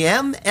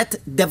 Ve'ashmiem et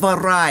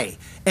devarai,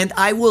 and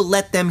I will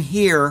let them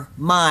hear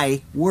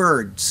my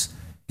words.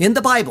 In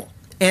the Bible,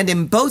 and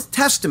in both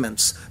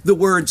testaments, the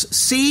words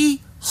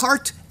see,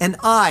 heart, and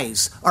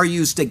eyes are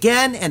used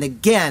again and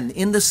again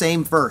in the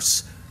same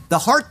verse. The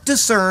heart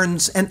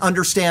discerns and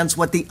understands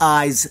what the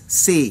eyes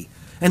see.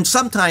 And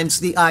sometimes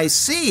the eyes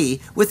see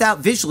without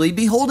visually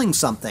beholding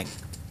something.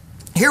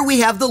 Here we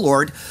have the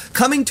Lord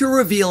coming to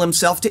reveal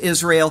himself to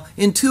Israel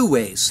in two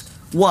ways.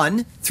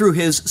 One, through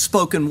his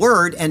spoken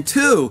word, and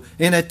two,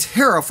 in a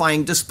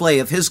terrifying display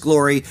of his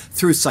glory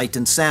through sight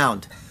and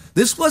sound.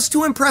 This was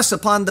to impress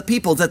upon the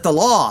people that the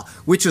law,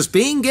 which was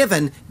being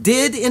given,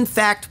 did in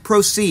fact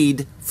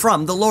proceed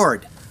from the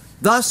Lord.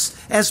 Thus,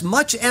 as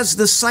much as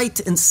the sight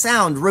and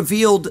sound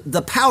revealed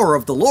the power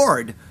of the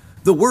Lord,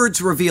 the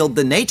words revealed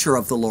the nature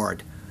of the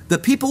Lord. The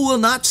people will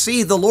not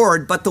see the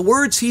Lord, but the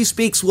words he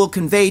speaks will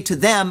convey to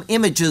them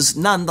images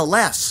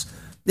nonetheless.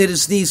 It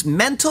is these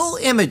mental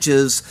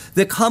images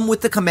that come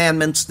with the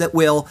commandments that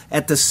will,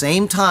 at the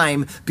same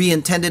time, be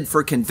intended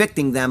for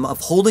convicting them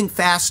of holding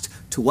fast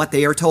to what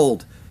they are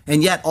told,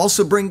 and yet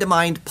also bring to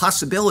mind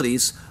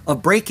possibilities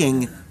of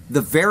breaking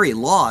the very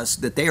laws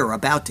that they are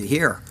about to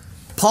hear.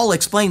 Paul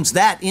explains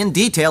that in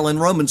detail in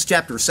Romans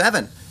chapter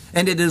 7,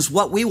 and it is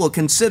what we will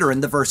consider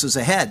in the verses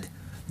ahead.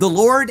 The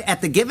Lord,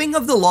 at the giving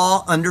of the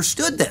law,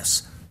 understood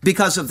this.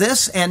 Because of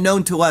this, and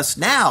known to us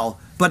now,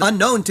 but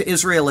unknown to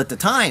Israel at the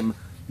time,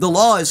 the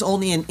law is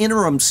only an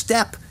interim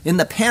step in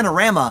the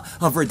panorama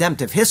of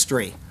redemptive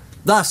history.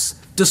 Thus,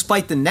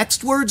 despite the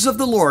next words of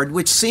the Lord,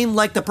 which seem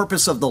like the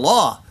purpose of the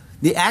law,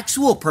 the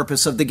actual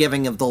purpose of the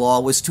giving of the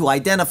law was to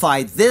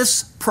identify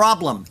this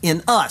problem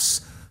in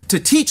us, to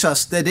teach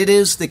us that it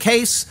is the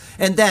case,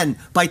 and then,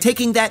 by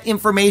taking that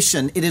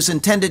information, it is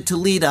intended to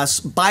lead us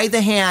by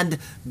the hand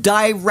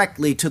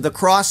directly to the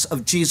cross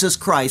of Jesus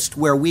Christ,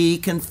 where we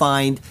can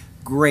find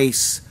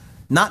grace.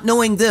 Not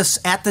knowing this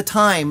at the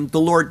time, the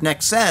Lord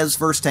next says,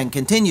 verse 10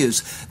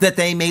 continues, that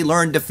they may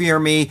learn to fear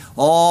me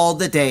all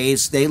the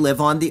days they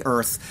live on the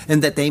earth,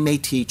 and that they may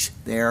teach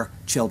their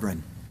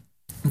children.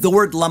 The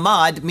word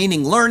lamad,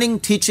 meaning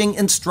learning, teaching,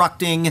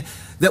 instructing,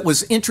 that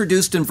was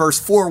introduced in verse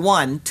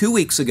 4:1 2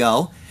 weeks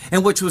ago,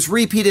 and which was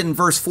repeated in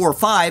verse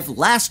 4:5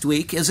 last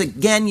week, is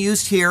again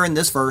used here in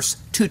this verse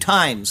 2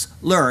 times,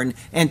 learn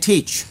and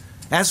teach.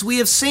 As we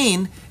have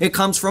seen, it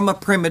comes from a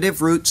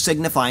primitive root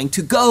signifying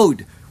to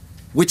goad,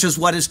 which is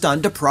what is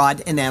done to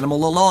prod an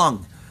animal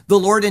along. The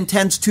Lord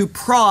intends to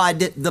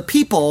prod the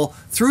people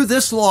through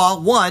this law,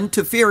 1,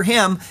 to fear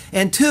him,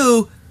 and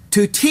 2,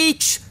 to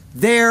teach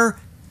their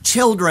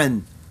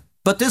children.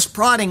 But this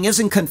prodding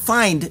isn't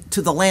confined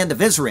to the land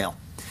of Israel.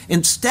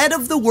 Instead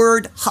of the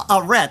word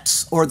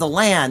haaretz, or the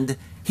land,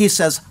 he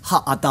says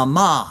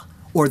ha'adamah,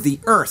 or the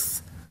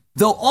earth.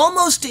 Though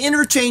almost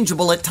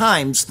interchangeable at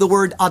times, the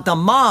word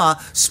adamah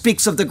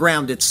speaks of the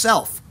ground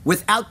itself,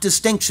 without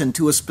distinction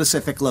to a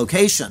specific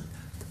location.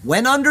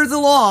 When under the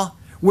law,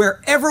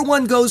 wherever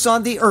one goes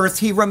on the earth,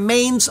 he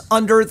remains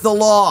under the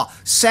law.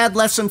 Sad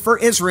lesson for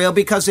Israel,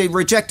 because they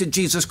rejected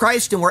Jesus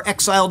Christ and were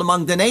exiled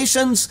among the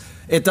nations.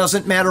 It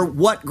doesn't matter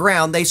what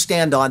ground they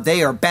stand on,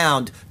 they are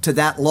bound to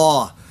that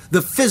law.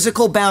 The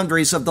physical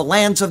boundaries of the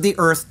lands of the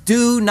earth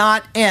do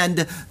not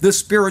end the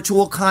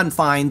spiritual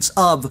confines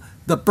of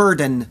the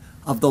burden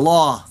of the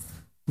law.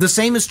 The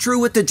same is true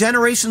with the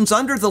generations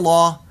under the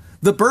law.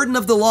 The burden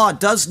of the law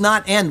does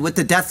not end with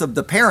the death of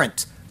the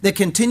parent. That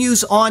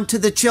continues on to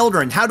the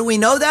children. How do we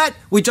know that?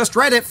 We just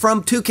read it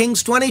from 2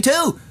 Kings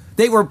 22.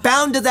 They were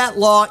bound to that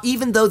law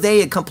even though they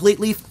had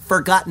completely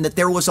forgotten that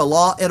there was a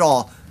law at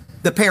all.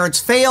 The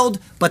parents failed,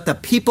 but the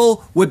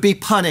people would be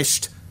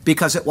punished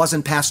because it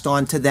wasn't passed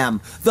on to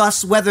them.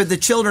 Thus, whether the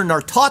children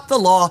are taught the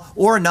law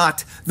or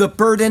not, the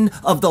burden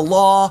of the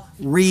law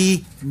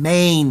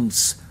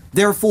remains.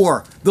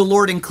 Therefore, the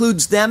Lord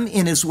includes them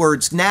in his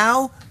words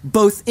now,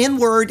 both in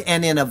word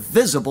and in a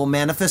visible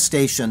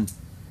manifestation.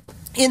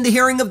 In the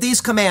hearing of these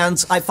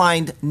commands, I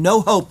find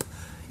no hope.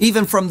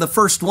 Even from the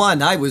first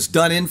one, I was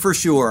done in for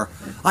sure.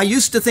 I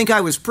used to think I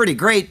was pretty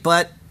great,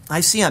 but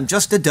I see I'm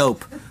just a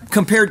dope.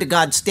 Compared to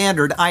God's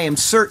standard, I am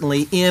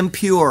certainly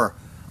impure.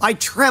 I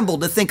tremble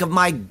to think of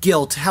my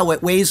guilt, how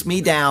it weighs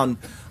me down.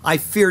 I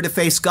fear to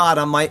face God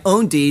on my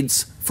own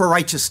deeds for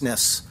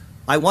righteousness.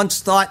 I once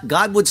thought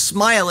God would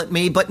smile at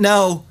me, but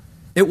no,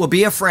 it will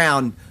be a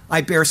frown. I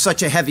bear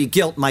such a heavy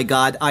guilt, my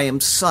God. I am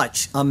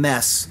such a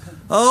mess.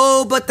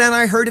 Oh, but then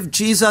I heard of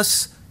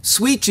Jesus,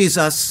 sweet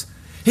Jesus.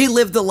 He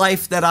lived the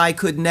life that I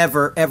could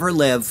never, ever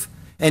live,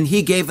 and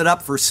he gave it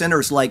up for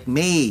sinners like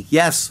me.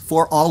 Yes,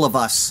 for all of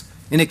us.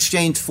 In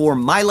exchange for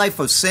my life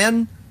of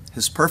sin,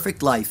 his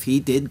perfect life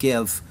he did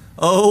give.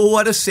 Oh,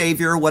 what a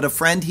Savior, what a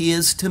friend he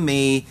is to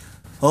me.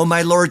 Oh,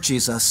 my Lord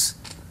Jesus,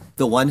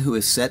 the one who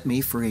has set me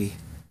free.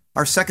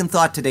 Our second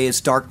thought today is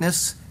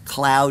darkness,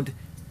 cloud,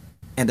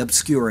 and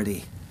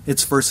obscurity.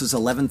 It's verses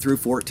 11 through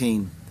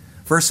 14.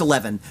 Verse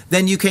 11,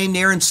 then you came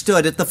near and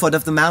stood at the foot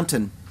of the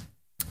mountain.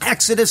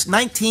 Exodus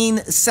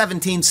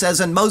 19:17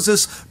 says, and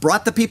Moses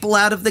brought the people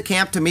out of the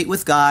camp to meet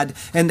with God,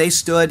 and they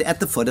stood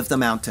at the foot of the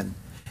mountain.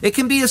 It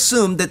can be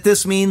assumed that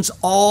this means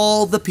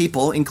all the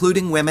people,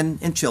 including women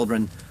and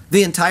children.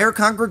 The entire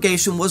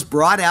congregation was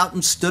brought out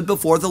and stood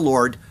before the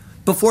Lord.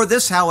 Before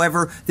this,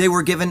 however, they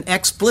were given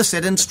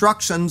explicit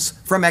instructions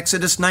from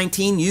Exodus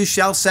 19. You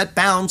shall set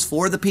bounds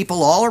for the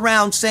people all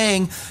around,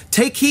 saying,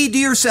 take heed to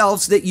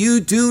yourselves that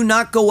you do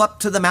not go up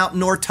to the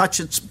mountain or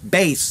touch its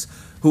base.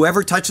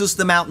 Whoever touches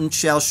the mountain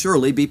shall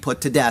surely be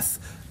put to death.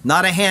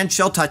 Not a hand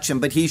shall touch him,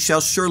 but he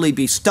shall surely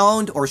be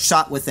stoned or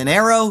shot with an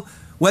arrow.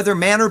 Whether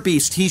man or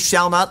beast, he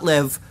shall not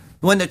live.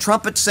 When the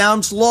trumpet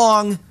sounds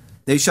long,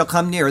 they shall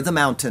come near the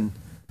mountain.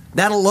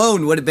 That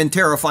alone would have been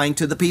terrifying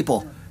to the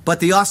people. But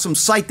the awesome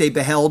sight they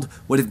beheld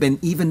would have been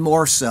even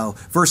more so.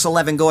 Verse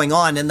 11 going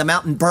on, and the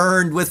mountain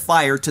burned with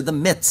fire to the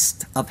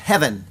midst of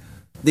heaven.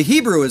 The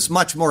Hebrew is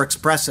much more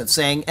expressive,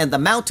 saying, and the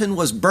mountain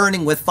was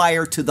burning with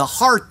fire to the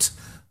heart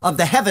of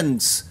the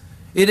heavens.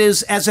 It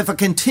is as if a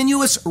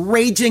continuous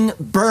raging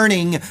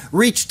burning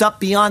reached up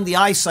beyond the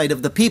eyesight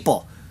of the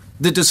people.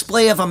 The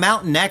display of a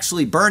mountain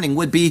actually burning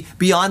would be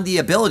beyond the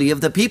ability of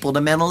the people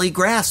to mentally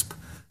grasp.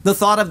 The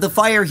thought of the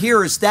fire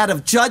here is that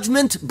of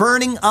judgment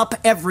burning up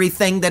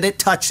everything that it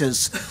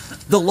touches.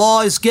 The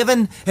law is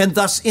given, and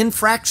thus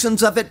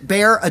infractions of it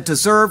bear a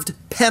deserved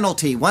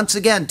penalty. Once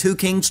again, 2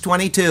 Kings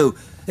 22.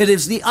 It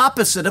is the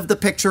opposite of the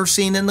picture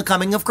seen in the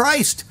coming of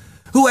Christ.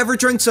 Whoever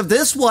drinks of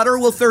this water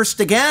will thirst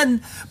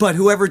again, but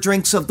whoever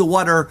drinks of the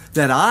water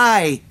that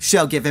I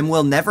shall give him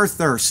will never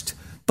thirst.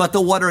 But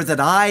the water that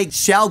I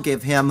shall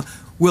give him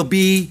will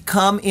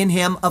become in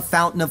him a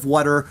fountain of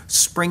water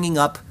springing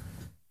up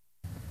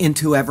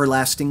into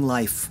everlasting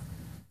life.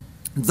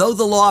 Though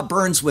the law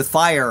burns with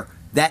fire,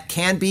 that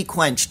can be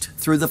quenched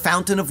through the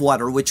fountain of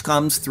water which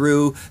comes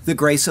through the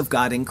grace of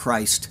God in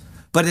Christ.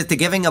 But at the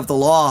giving of the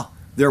law,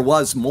 there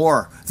was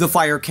more. The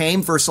fire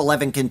came, verse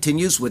 11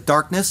 continues, with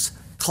darkness,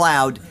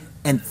 cloud,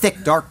 and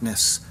thick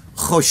darkness.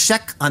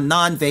 Choshek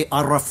anan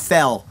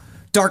ve'arafel.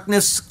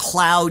 darkness,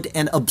 cloud,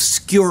 and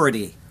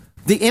obscurity.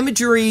 The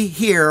imagery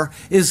here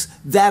is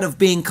that of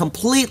being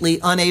completely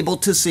unable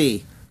to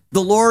see.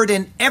 The Lord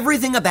and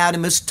everything about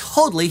him is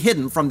totally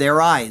hidden from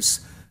their eyes.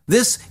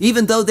 This,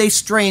 even though they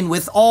strain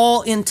with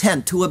all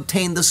intent to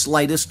obtain the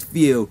slightest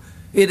view.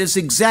 It is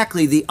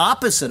exactly the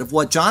opposite of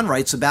what John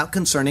writes about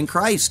concerning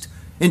Christ.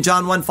 In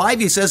John 1:5,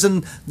 he says,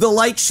 "And the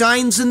light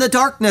shines in the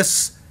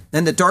darkness,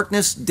 and the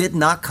darkness did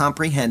not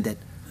comprehend it."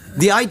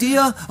 The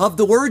idea of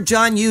the word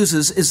John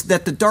uses is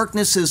that the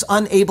darkness is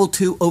unable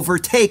to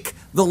overtake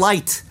the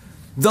light.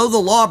 Though the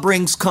law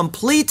brings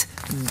complete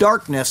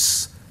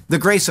darkness, the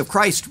grace of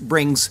Christ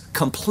brings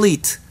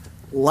complete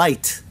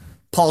light.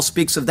 Paul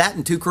speaks of that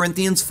in 2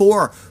 Corinthians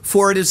 4.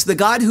 "For it is the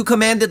God who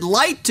commanded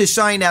light to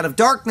shine out of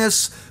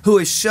darkness, who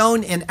has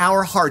shown in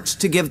our hearts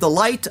to give the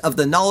light of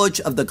the knowledge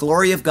of the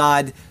glory of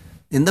God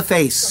in the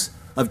face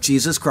of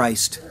Jesus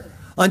Christ."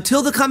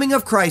 Until the coming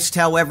of Christ,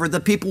 however, the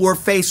people were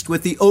faced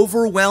with the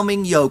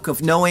overwhelming yoke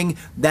of knowing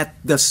that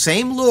the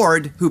same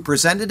Lord who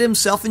presented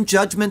himself in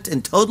judgment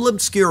and total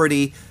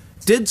obscurity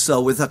did so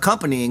with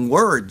accompanying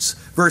words.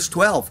 Verse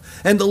 12,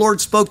 "And the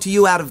Lord spoke to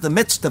you out of the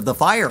midst of the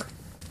fire."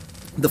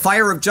 The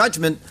fire of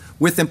judgment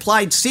with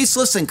implied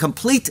ceaseless and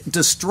complete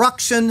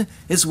destruction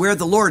is where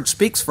the Lord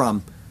speaks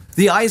from.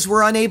 The eyes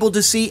were unable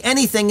to see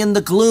anything in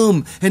the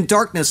gloom and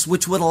darkness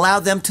which would allow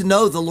them to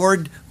know the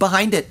Lord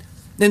behind it.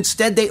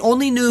 Instead, they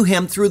only knew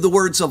him through the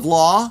words of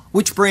law,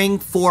 which bring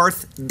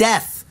forth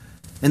death,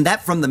 and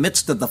that from the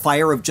midst of the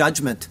fire of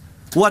judgment.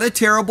 What a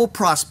terrible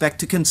prospect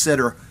to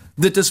consider.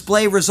 The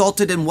display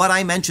resulted in what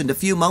I mentioned a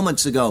few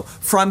moments ago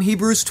from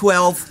Hebrews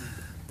 12,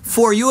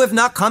 "For you have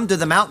not come to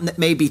the mountain that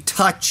may be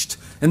touched,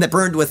 and that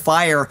burned with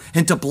fire,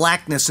 and to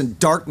blackness and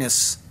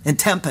darkness and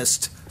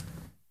tempest,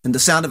 and the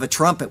sound of a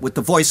trumpet with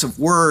the voice of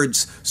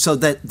words, so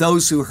that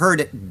those who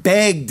heard it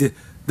begged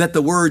that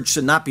the word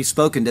should not be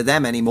spoken to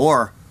them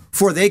anymore.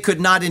 For they could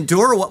not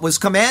endure what was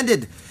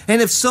commanded. And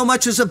if so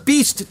much as a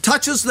beast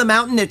touches the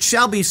mountain, it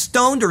shall be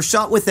stoned or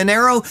shot with an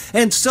arrow.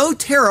 And so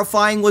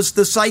terrifying was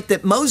the sight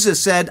that Moses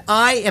said,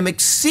 I am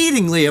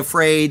exceedingly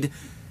afraid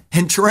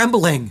and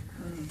trembling."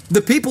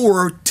 The people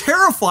were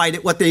terrified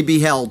at what they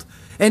beheld.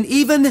 And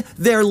even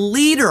their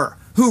leader,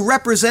 who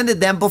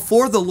represented them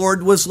before the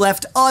Lord, was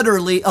left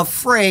utterly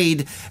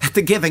afraid at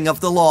the giving of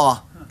the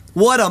law.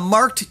 What a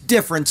marked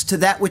difference to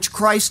that which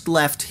Christ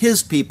left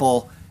his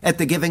people at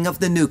the giving of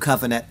the new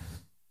covenant.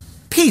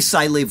 "Peace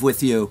I leave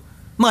with you.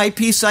 My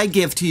peace I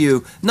give to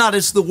you. Not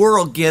as the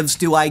world gives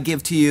do I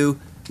give to you.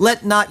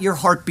 Let not your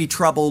heart be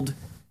troubled,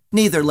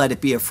 neither let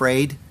it be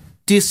afraid."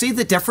 Do you see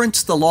the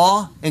difference, the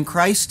law and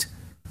Christ?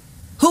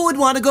 Who would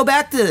want to go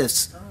back to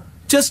this?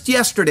 Just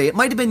yesterday, it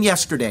might have been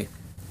yesterday,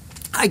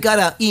 I got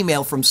an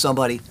email from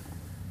somebody.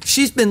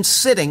 She's been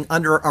sitting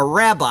under a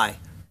rabbi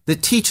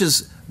that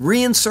teaches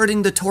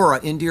reinserting the Torah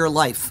into your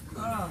life.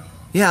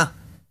 Yeah,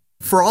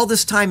 for all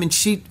this time, and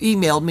she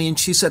emailed me and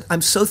she said,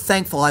 "I'm so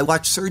thankful I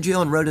watched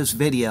Sergio and Rhoda's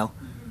video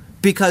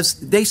because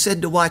they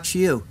said to watch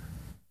you.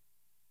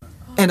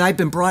 And I've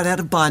been brought out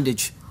of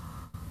bondage."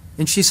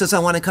 And she says, "I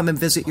want to come and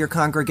visit your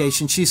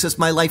congregation." She says,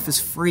 "My life is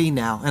free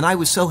now." And I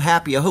was so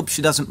happy. I hope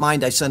she doesn't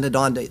mind I send it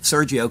on to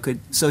Sergio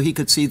so he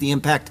could see the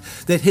impact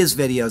that his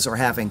videos are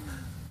having.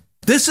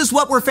 This is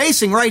what we're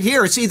facing right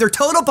here. It's either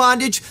total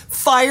bondage,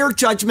 fire,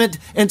 judgment,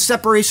 and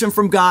separation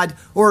from God,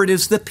 or it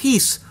is the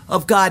peace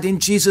of God in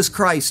Jesus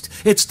Christ.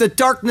 It's the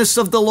darkness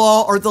of the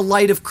law or the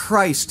light of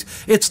Christ.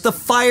 It's the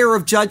fire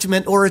of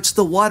judgment or it's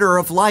the water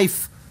of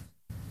life.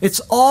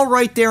 It's all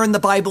right there in the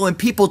Bible, and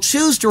people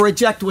choose to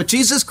reject what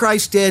Jesus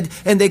Christ did,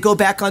 and they go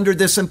back under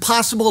this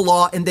impossible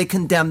law, and they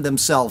condemn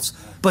themselves.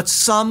 But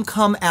some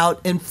come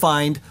out and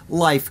find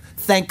life.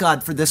 Thank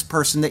God for this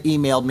person that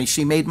emailed me.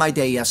 She made my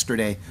day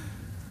yesterday.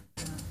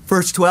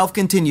 Verse 12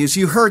 continues,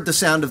 "You heard the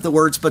sound of the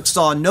words, but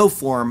saw no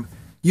form.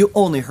 You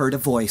only heard a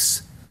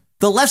voice."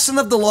 The lesson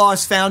of the law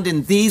is found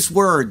in these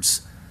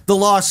words. The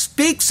law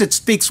speaks. It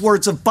speaks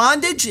words of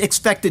bondage,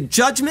 expected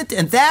judgment,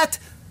 and that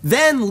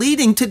then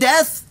leading to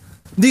death.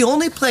 The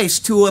only place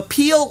to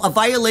appeal a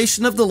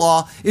violation of the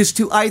law is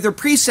to either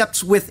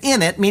precepts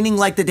within it, meaning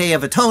like the Day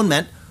of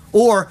Atonement,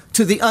 or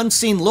to the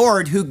unseen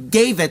Lord who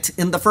gave it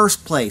in the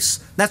first place.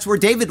 That's where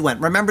David went.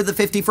 Remember the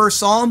 51st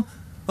Psalm?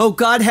 "Oh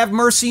God, have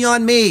mercy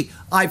on me.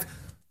 I've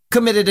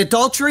committed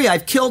adultery.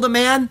 I've killed a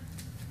man.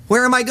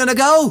 Where am I going to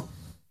go?"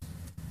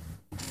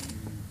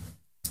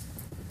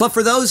 But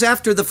for those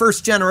after the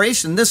first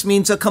generation, this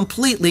means a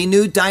completely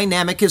new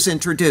dynamic is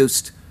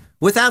introduced.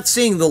 Without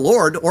seeing the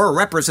Lord or a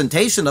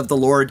representation of the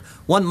Lord,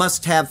 one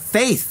must have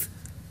faith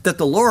that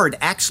the Lord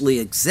actually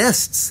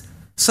exists.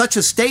 Such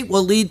a state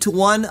will lead to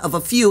one of a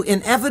few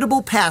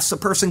inevitable paths a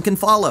person can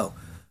follow.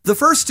 The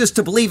first is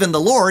to believe in the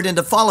Lord and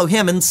to follow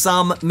him in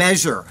some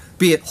measure,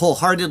 be it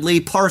wholeheartedly,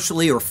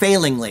 partially, or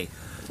failingly.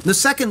 The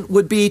second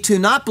would be to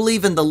not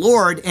believe in the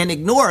Lord and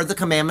ignore the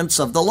commandments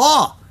of the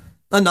law.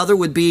 Another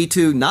would be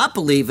to not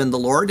believe in the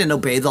Lord and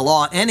obey the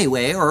law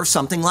anyway, or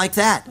something like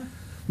that.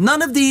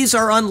 None of these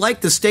are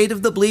unlike the state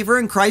of the believer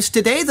in Christ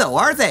today, though,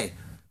 are they?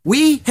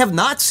 We have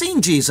not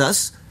seen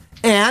Jesus,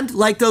 And,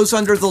 like those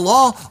under the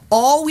law,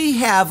 all we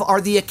have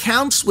are the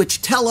accounts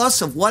which tell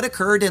us of what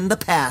occurred in the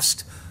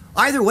past.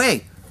 Either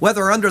way,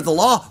 whether under the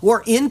law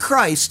or in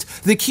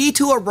Christ, the key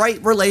to a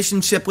right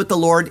relationship with the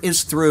Lord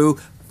is through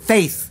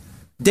faith.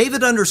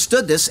 David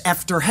understood this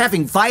after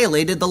having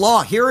violated the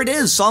law. Here it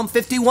is, Psalm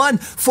 51.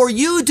 For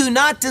you do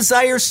not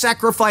desire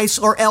sacrifice,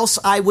 or else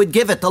I would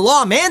give it. The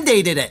law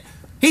mandated it.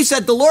 He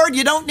said, the Lord,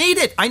 you don't need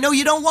it. I know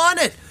you don't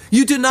want it.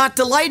 You do not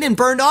delight in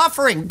burnt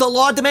offering. The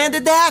law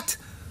demanded that.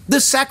 The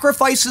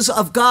sacrifices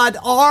of God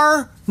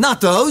are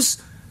not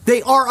those.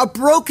 They are a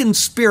broken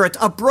spirit,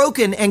 a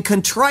broken and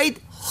contrite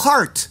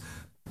heart.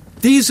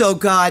 These, O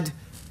God,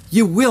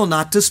 you will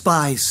not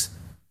despise.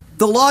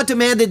 The law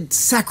demanded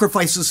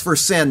sacrifices for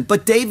sin,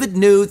 but David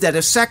knew that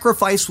a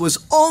sacrifice was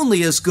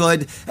only as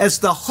good as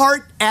the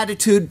heart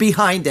attitude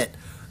behind it.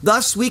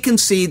 Thus, we can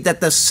see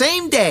that the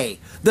same day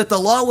that the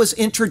law was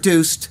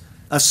introduced,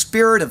 a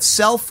spirit of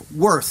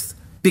self-worth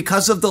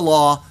because of the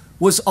law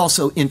was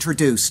also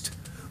introduced.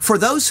 For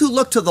those who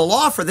look to the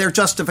law for their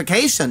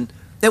justification,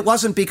 it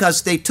wasn't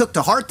because they took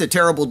to heart the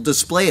terrible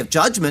display of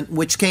judgment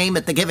which came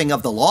at the giving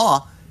of the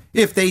law.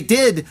 If they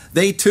did,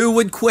 they too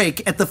would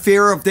quake at the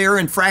fear of their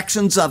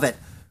infractions of it.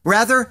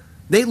 Rather,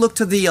 they looked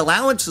to the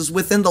allowances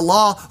within the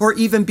law or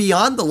even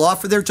beyond the law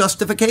for their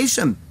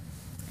justification.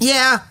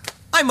 Yeah,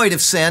 I might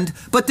have sinned,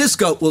 but this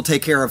goat will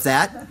take care of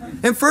that.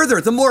 And further,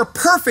 the more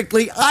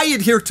perfectly I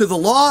adhere to the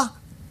law,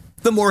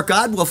 the more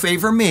God will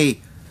favor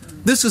me.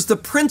 This is the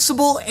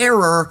principal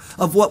error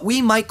of what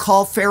we might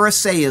call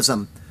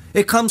Pharisaism.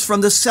 It comes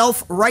from the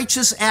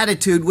self-righteous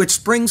attitude which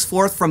springs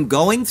forth from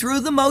going through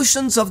the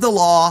motions of the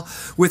law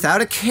without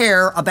a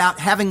care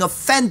about having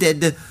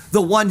offended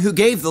the one who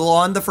gave the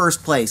law in the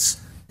first place.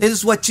 It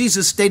is what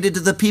Jesus stated to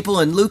the people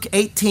in Luke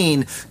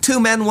 18. 2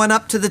 men went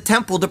up to the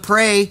temple to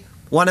pray,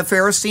 one a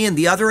Pharisee and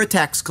the other a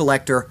tax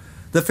collector.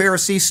 The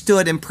Pharisee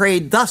stood and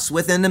prayed thus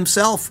within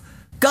himself,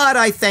 God,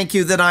 I thank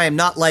you that I am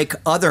not like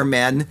other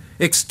men,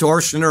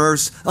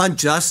 extortioners,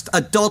 unjust,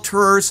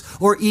 adulterers,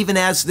 or even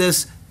as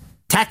this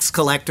tax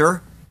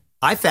collector.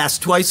 I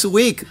fast twice a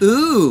week.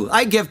 Ooh,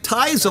 I give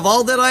tithes of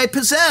all that I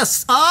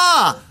possess.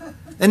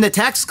 And the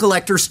tax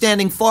collector,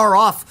 standing far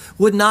off,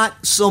 would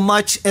not so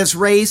much as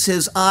raise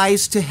his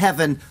eyes to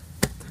heaven,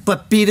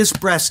 but beat his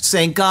breast,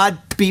 saying, God,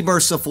 be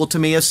merciful to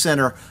me, a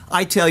sinner.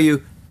 I tell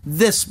you,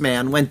 this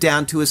man went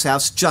down to his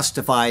house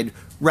justified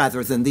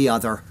rather than the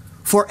other.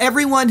 For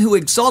everyone who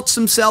exalts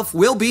himself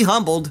will be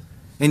humbled,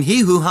 and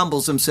he who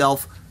humbles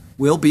himself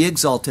will be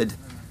exalted.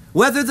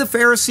 Whether the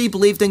Pharisee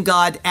believed in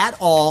God at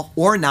all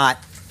or not,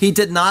 he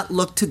did not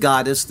look to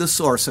God as the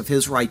source of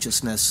his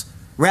righteousness.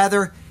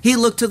 Rather, he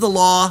looked to the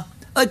law,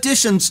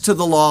 additions to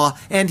the law,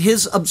 and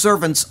his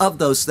observance of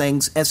those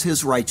things as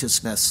his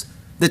righteousness.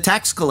 The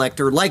tax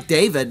collector, like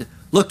David,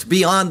 looked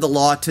beyond the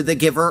law to the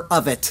giver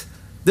of it.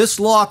 This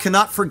law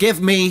cannot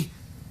forgive me,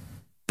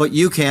 but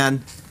you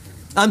can.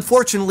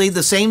 Unfortunately,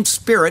 the same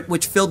spirit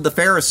which filled the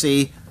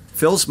Pharisee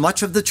fills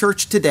much of the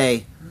church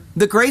today.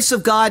 The grace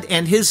of God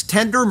and his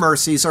tender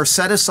mercies are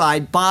set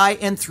aside by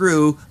and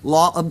through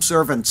law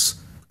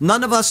observance.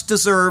 None of us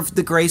deserve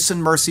the grace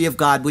and mercy of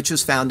God which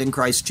is found in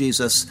Christ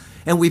Jesus.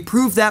 And we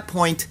prove that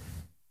point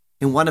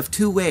in one of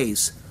two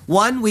ways.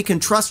 One, we can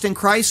trust in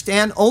Christ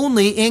and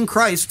only in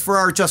Christ for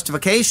our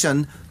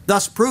justification,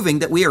 thus proving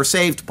that we are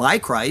saved by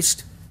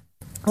Christ.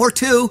 Or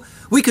two,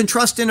 we can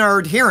trust in our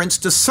adherence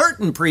to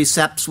certain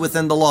precepts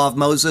within the law of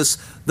Moses,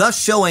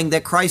 thus showing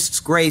that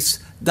Christ's grace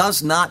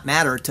does not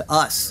matter to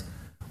us.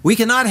 We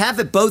cannot have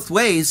it both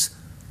ways.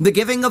 The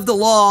giving of the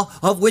law,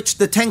 of which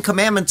the Ten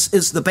Commandments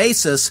is the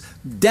basis,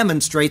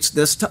 demonstrates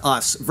this to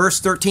us. Verse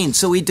 13,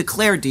 so he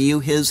declared to you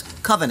his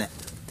covenant.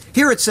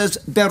 Here it says,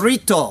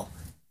 berito,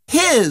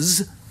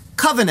 his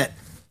covenant.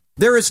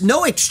 There is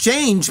no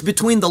exchange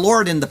between the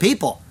Lord and the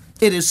people.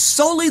 It is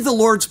solely the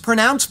Lord's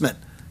pronouncement.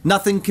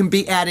 Nothing can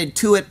be added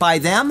to it by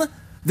them.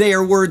 They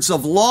are words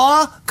of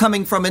law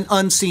coming from an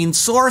unseen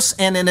source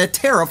and in a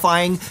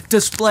terrifying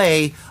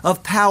display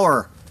of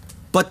power.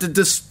 But the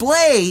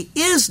display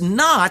is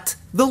not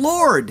the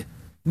Lord.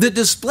 The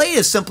display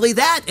is simply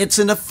that. It's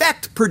an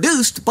effect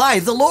produced by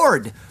the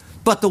Lord.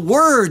 But the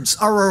words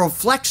are a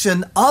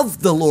reflection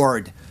of the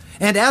Lord.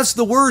 And as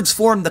the words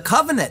form the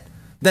covenant,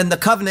 then the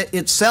covenant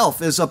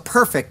itself is a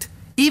perfect,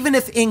 even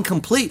if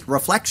incomplete,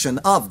 reflection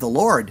of the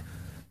Lord.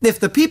 If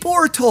the people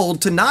are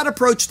told to not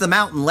approach the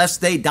mountain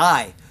lest they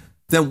die,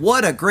 then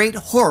what a great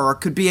horror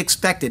could be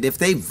expected if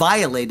they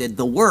violated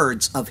the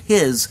words of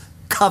his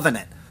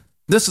covenant.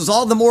 This is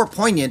all the more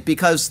poignant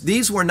because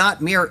these were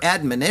not mere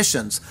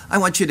admonitions. I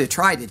want you to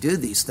try to do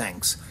these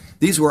things.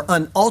 These were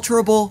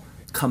unalterable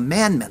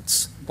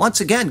commandments. Once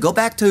again, go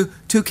back to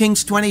 2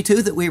 Kings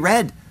 22 that we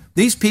read.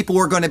 These people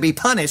were going to be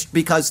punished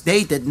because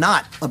they did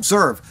not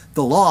observe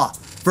the law.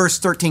 Verse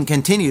 13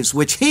 continues,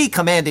 which he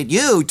commanded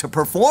you to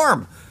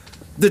perform.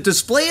 The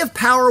display of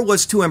power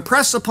was to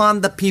impress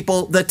upon the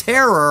people the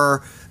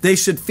terror they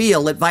should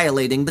feel at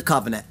violating the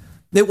covenant.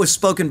 It was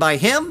spoken by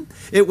him,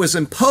 it was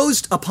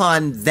imposed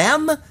upon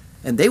them,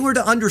 and they were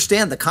to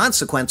understand the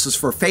consequences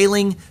for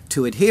failing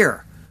to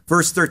adhere.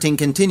 Verse 13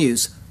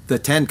 continues, the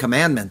 10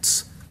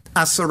 Commandments.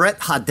 Aseret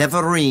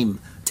HaDevarim,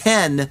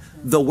 10,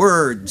 the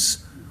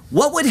words.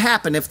 What would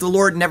happen if the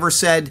Lord never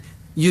said,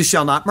 you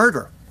shall not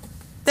murder?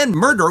 Then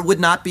murder would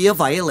not be a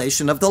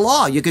violation of the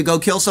law. You could go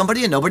kill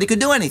somebody and nobody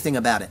could do anything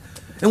about it.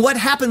 And what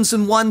happens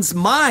in one's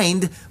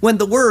mind when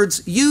the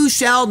words, you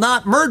shall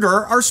not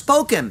murder, are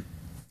spoken?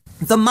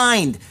 The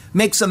mind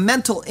makes a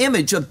mental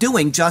image of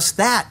doing just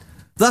that.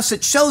 Thus,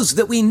 it shows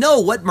that we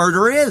know what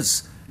murder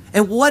is.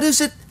 And what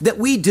is it that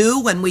we do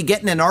when we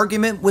get in an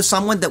argument with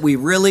someone that we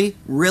really,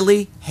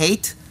 really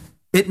hate?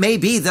 It may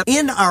be that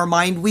in our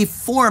mind we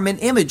form an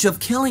image of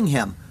killing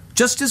him,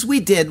 just as we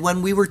did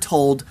when we were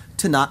told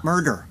to not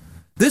murder.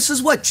 This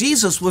is what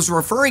Jesus was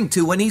referring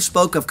to when he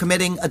spoke of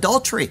committing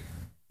adultery,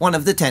 one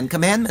of the 10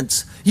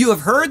 Commandments. You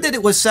have heard that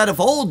it was said of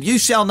old, you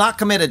shall not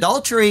commit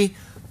adultery.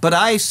 But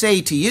I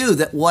say to you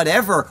that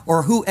whatever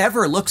or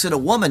whoever looks at a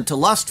woman to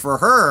lust for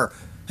her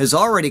has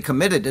already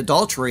committed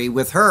adultery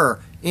with her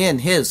in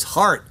his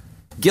heart.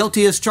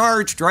 Guilty as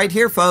charged right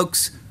here,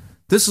 folks.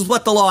 This is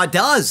what the law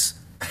does.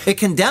 It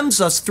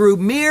condemns us through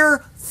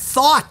mere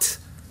thought.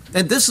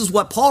 And this is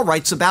what Paul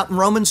writes about in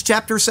Romans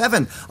chapter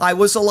 7. I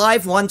was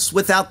alive once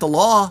without the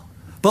law,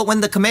 but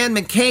when the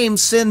commandment came,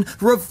 sin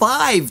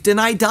revived and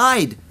I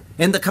died.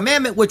 And the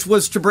commandment which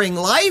was to bring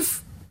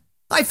life,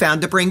 I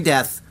found to bring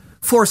death.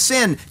 For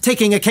sin,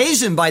 taking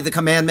occasion by the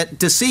commandment,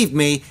 deceived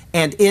me,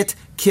 and it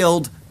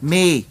killed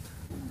me.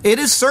 It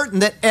is certain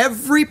that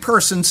every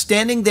person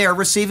standing there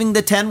receiving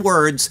the 10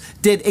 words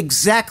did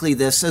exactly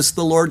this as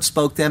the Lord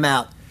spoke them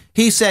out.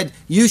 He said,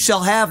 you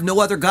shall have no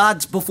other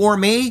gods before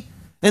me.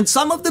 And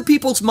some of the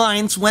people's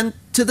minds went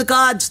to the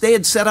gods they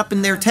had set up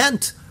in their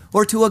tent,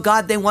 or to a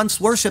god they once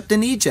worshipped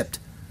in Egypt.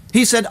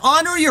 He said,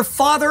 honor your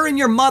father and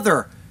your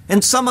mother.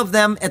 And some of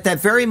them at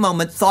that very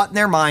moment thought in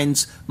their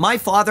minds, my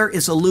father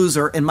is a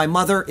loser and my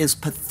mother is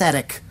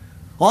pathetic.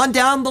 On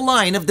down the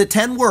line of the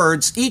 10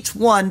 words, each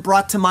one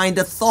brought to mind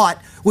a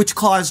thought which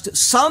caused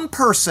some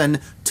person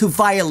to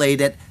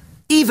violate it,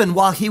 even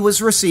while he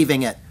was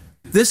receiving it.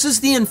 This is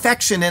the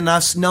infection in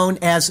us known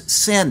as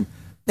sin,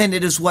 and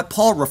it is what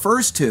Paul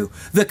refers to.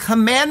 The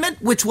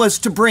commandment which was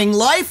to bring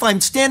life,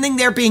 I'm standing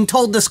there being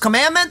told this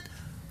commandment,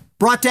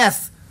 brought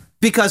death,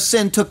 because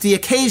sin took the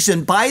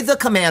occasion by the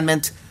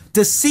commandment,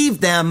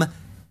 deceived them,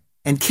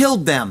 and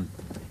killed them,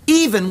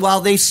 even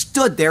while they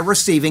stood there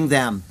receiving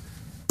them.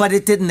 But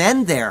it didn't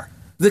end there.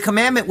 The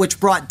commandment which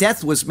brought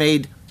death was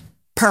made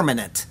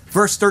permanent.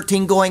 Verse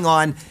 13 going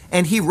on,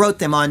 and he wrote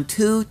them on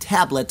 2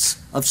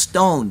 tablets of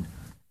stone.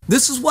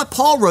 This is what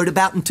Paul wrote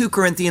about in 2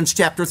 Corinthians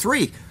chapter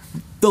 3.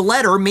 The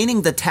letter,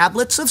 meaning the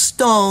tablets of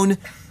stone,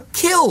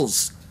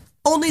 kills.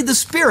 Only the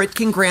Spirit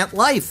can grant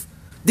life.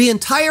 The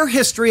entire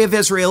history of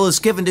Israel is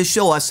given to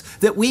show us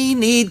that we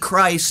need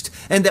Christ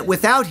and that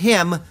without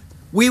him,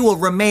 we will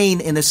remain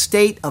in a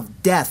state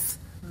of death.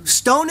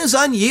 Stone is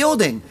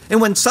unyielding, and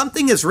when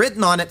something is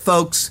written on it,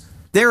 folks,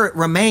 there it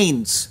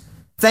remains.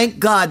 Thank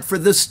God for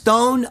the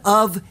stone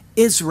of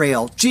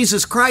Israel,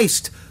 Jesus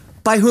Christ,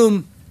 by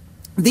whom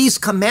these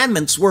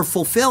commandments were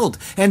fulfilled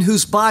and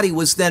whose body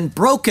was then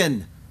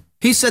broken.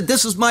 He said,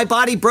 this is my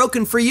body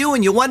broken for you,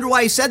 and you wonder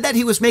why he said that?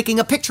 He was making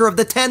a picture of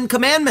the 10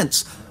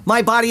 Commandments.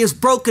 My body is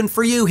broken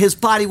for you. His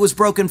body was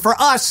broken for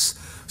us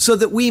so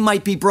that we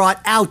might be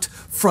brought out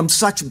from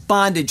such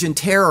bondage and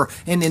terror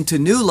and into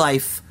new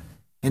life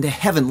and a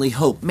heavenly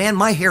hope. Man,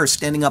 my hair is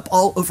standing up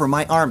all over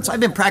my arms. I've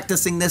been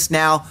practicing this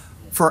now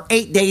for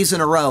 8 days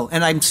in a row,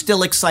 and I'm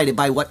still excited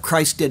by what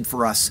Christ did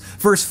for us.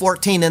 Verse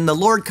 14, and the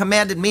Lord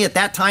commanded me at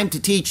that time to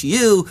teach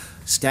you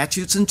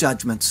statutes and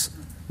judgments.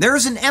 There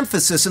is an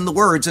emphasis in the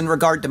words in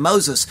regard to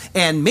Moses,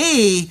 and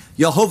me,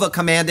 Jehovah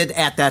commanded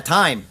at that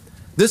time.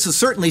 This is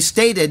certainly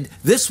stated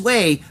this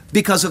way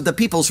because of the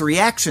people's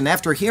reaction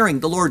after hearing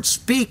the Lord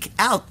speak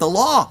out the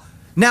law.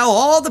 Now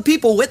all the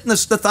people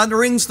witnessed the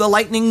thunderings, the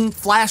lightning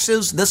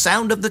flashes, the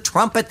sound of the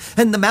trumpet,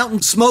 and the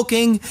mountain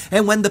smoking.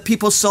 And when the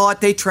people saw it,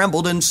 they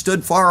trembled and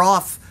stood far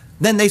off.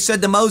 Then they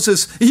said to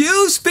Moses,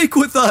 you speak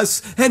with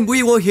us, and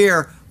we will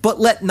hear. But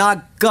let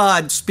not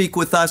God speak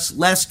with us,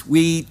 lest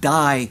we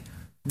die.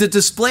 The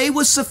display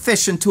was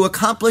sufficient to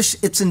accomplish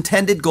its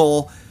intended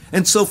goal.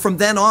 And so from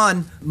then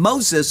on,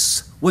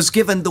 Moses was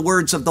given the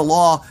words of the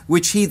law,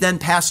 which he then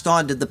passed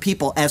on to the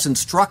people as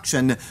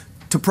instruction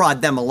to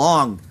prod them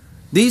along.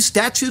 These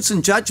statutes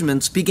and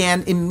judgments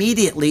began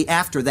immediately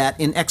after that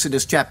in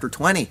Exodus chapter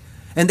 20,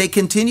 and they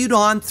continued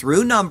on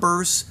through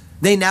Numbers.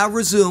 They now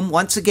resume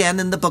once again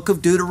in the book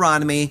of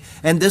Deuteronomy,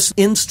 and this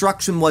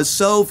instruction was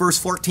so, verse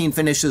 14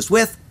 finishes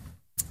with,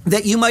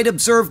 that you might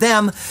observe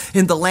them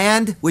in the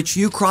land which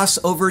you cross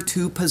over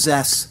to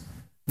possess.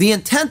 The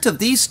intent of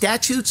these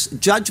statutes,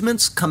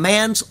 judgments,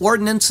 commands,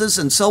 ordinances,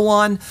 and so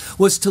on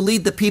was to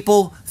lead the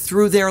people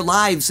through their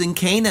lives in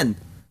Canaan.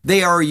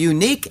 They are a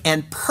unique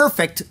and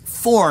perfect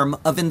form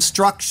of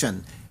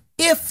instruction,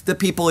 if the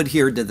people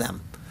adhered to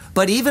them.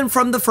 But even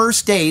from the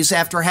first days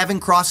after having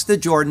crossed the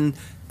Jordan,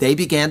 they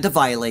began to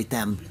violate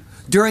them.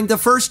 During the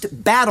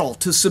first battle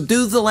to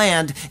subdue the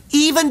land,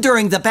 even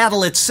during the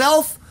battle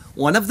itself,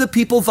 one of the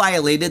people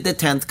violated the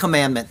 10th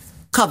commandment,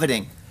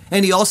 coveting.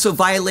 and he also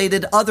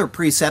violated other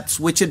precepts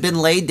which had been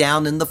laid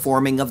down in the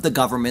forming of the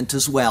government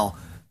as well.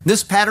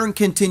 This pattern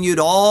continued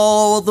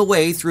all the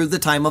way through the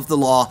time of the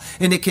law,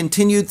 and it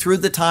continued through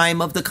the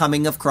time of the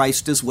coming of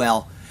Christ as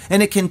well.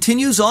 And it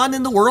continues on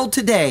in the world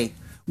today.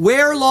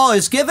 Where law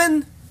is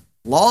given,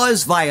 law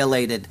is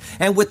violated.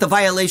 And with the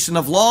violation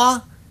of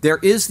law, there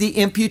is the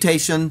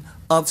imputation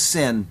of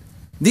sin.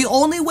 The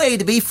only way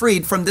to be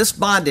freed from this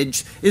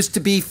bondage is to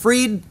be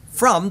freed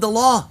from the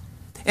law.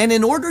 And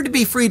in order to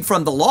be freed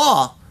from the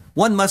law,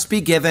 one must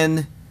be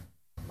given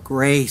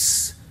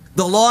grace.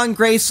 The law and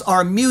grace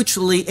are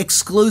mutually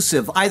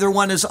exclusive. Either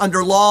one is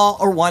under law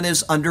or one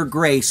is under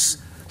grace.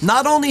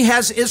 Not only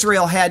has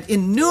Israel had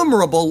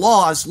innumerable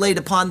laws laid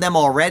upon them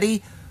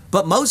already,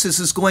 but Moses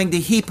is going to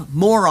heap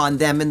more on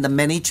them in the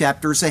many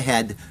chapters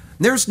ahead.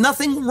 There's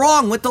nothing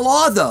wrong with the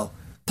law, though.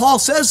 Paul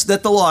says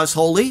that the law is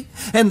holy,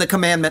 and the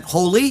commandment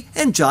holy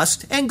and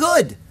just and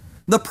good.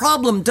 The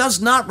problem does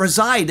not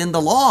reside in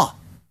the law.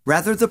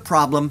 Rather, the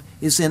problem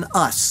is in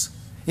us.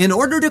 In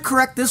order to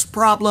correct this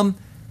problem,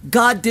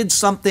 God did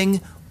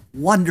something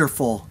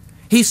wonderful.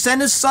 He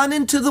sent his Son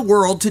into the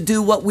world to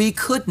do what we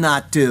could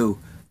not do,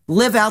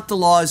 live out the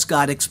law as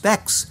God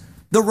expects.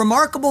 The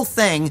remarkable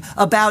thing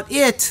about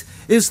it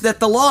is that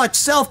the law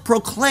itself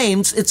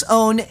proclaims its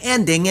own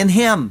ending in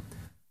him.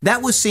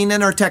 That was seen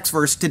in our text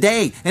verse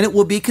today, and it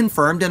will be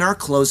confirmed in our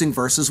closing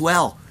verse as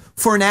well.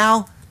 For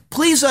now,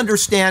 please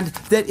understand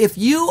that if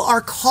you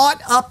are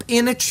caught up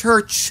in a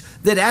church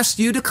that asks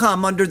you to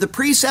come under the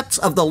precepts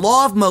of the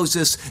law of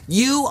Moses,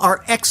 you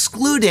are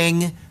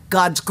excluding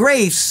God's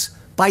grace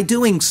by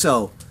doing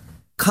so.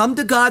 Come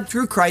to God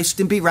through Christ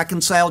and be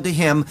reconciled to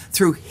him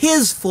through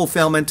his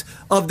fulfillment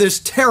of this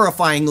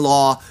terrifying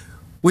law,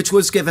 which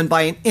was given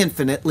by an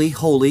infinitely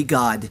holy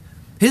God.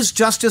 His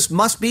justice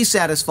must be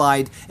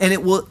satisfied, and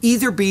it will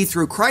either be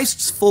through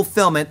Christ's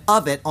fulfillment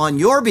of it on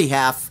your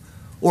behalf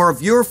or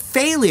of your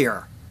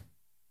failure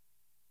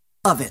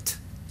of it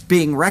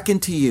being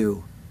reckoned to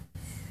you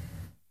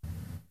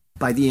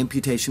by the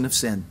imputation of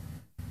sin.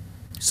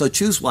 So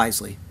choose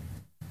wisely.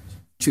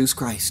 Choose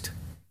Christ.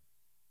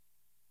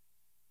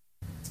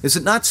 Is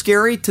it not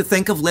scary to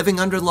think of living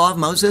under the law of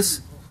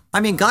Moses? I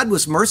mean, God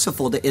was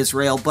merciful to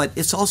Israel, but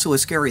it's also a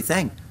scary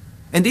thing.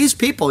 And these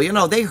people,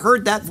 they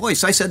heard that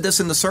voice. I said this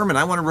in the sermon.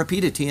 I want to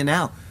repeat it to you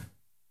now.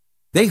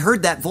 They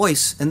heard that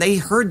voice, and they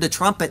heard the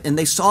trumpet, and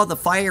they saw the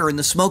fire and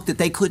the smoke that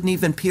they couldn't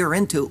even peer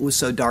into. It was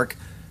so dark.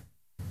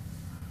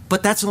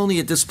 But that's only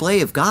a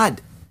display of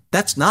God.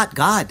 That's not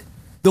God.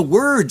 The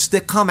words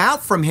that come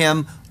out from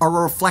him are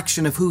a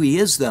reflection of who he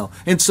is, though.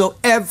 And so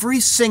every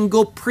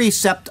single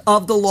precept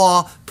of the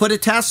law, put a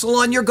tassel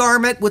on your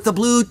garment with a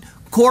blue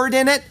cord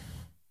in it,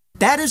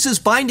 that is as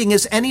binding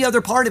as any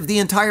other part of the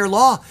entire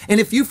law. And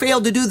if you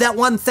fail to do that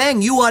one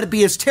thing, you ought to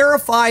be as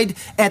terrified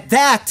at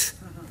that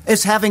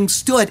as having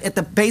stood at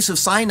the base of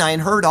Sinai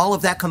and heard all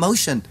of that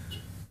commotion.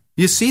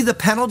 You see the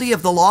penalty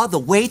of the law, the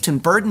weight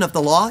and burden of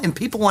the law, and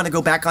people want to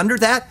go back under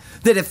that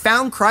have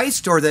found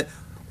Christ or that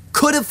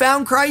could have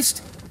found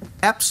Christ?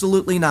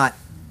 Absolutely not.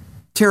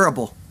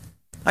 Terrible.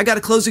 I got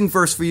a closing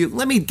verse for you.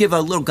 Let me give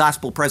a little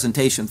gospel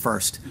presentation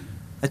first.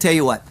 I tell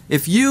you what,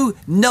 if you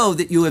know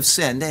that you have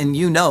sinned, and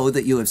you know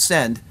that you have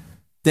sinned,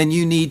 then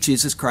you need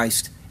Jesus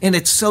Christ. And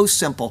it's so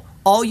simple.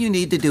 All you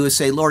need to do is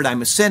say, Lord,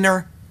 I'm a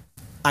sinner.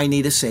 I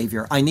need a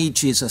Savior. I need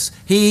Jesus.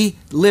 He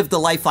lived the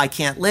life I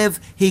can't live.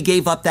 He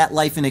gave up that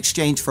life in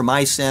exchange for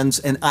my sins,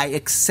 and I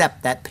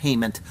accept that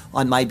payment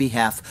on my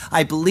behalf.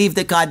 I believe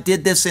that God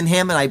did this in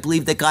him, and I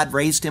believe that God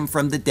raised him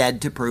from the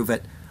dead to prove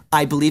it.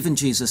 I believe in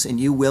Jesus, and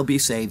you will be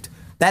saved.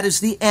 That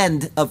is the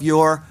end of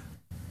your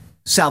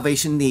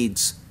salvation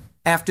needs.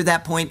 After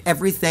that point,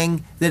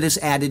 everything that is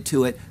added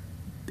to it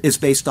is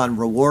based on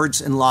rewards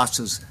and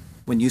losses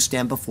when you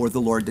stand before the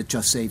Lord that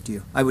just saved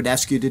you. I would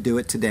ask you to do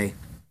it today.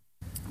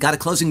 Got a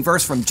closing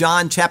verse from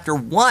John chapter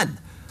 1.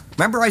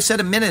 Remember I said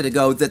a minute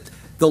ago that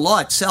the law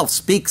itself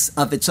speaks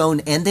of its own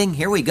ending?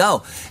 Here we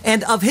go.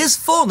 And of his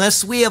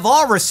fullness we have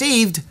all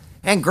received,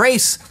 and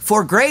grace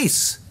for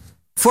grace.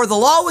 For the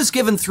law was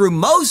given through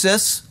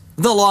Moses,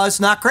 the law is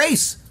not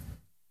grace.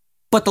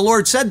 But the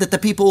Lord said that the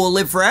people will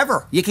live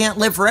forever. You can't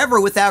live forever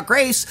without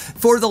grace.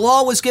 For the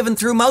law was given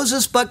through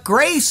Moses, but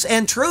grace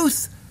and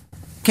truth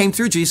came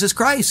through Jesus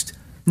Christ.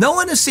 No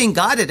one has seen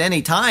God at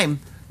any time.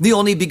 The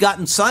only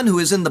begotten Son who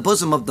is in the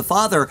bosom of the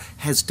Father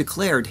has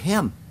declared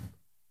him.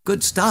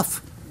 Good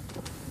stuff.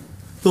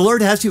 The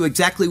Lord has you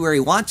exactly where he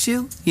wants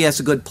you. He has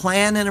a good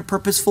plan and a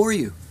purpose for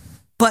you.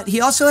 But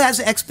he also has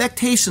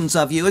expectations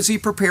of you as he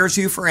prepares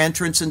you for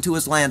entrance into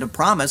his land of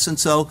promise. And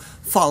so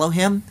follow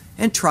him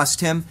and trust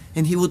him,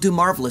 and he will do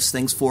marvelous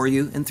things for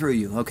you and through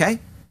you, okay?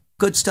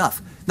 Good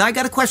stuff. Now, I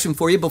got a question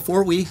for you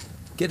before we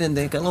get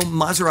into a little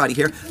Maserati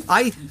here.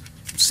 I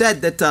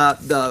said that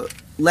the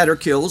letter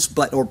kills,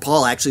 or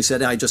Paul actually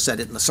said it, I just said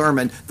it in the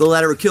sermon, the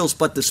letter kills,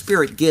 but the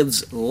Spirit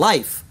gives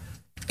life.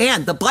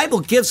 And the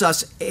Bible gives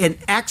us an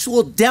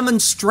actual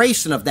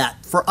demonstration of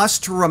that for us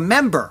to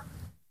remember.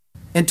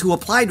 and to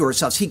apply to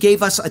ourselves. He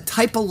gave us a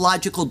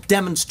typological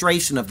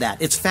demonstration of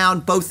that. It's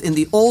found both in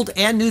the Old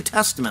and New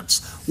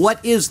Testaments.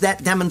 What is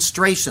that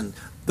demonstration?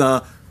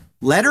 The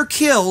letter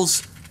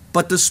kills,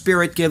 but the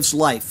Spirit gives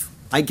life.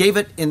 I gave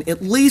it in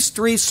at least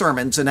 3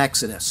 sermons in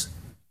Exodus.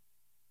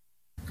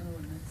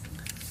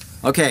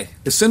 Okay,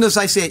 as soon as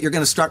I say it, you're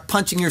going to start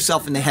punching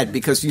yourself in the head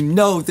because you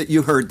know that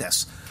you heard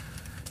this.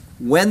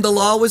 When the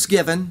law was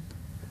given,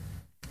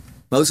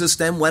 Moses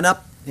then went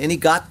up and he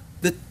got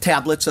the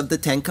tablets of the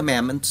 10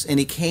 Commandments, and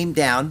he came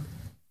down,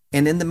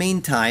 and in the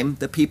meantime,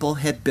 the people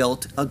had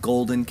built a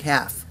golden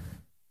calf.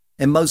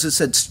 And Moses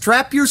said,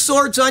 strap your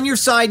swords on your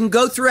side and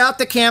go throughout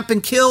the camp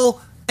and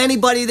kill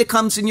anybody that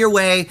comes in your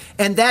way.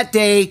 And that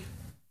day,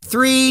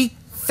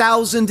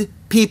 3,000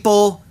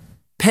 people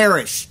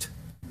perished.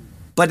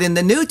 But in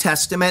the New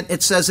Testament,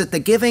 it says at the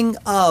giving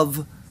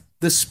of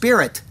the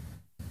Spirit,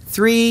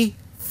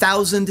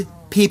 3,000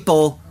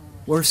 people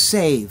were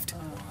saved.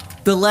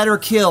 The letter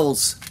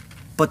kills,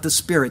 but the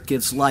Spirit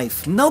gives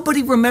life.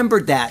 Nobody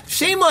remembered that.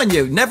 Shame on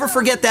you. Never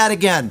forget that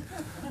again.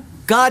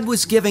 God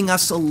was giving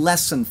us a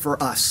lesson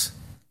for us.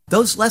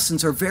 Those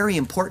lessons are very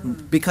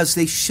important because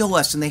they show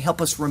us and they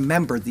help us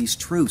remember these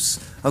truths.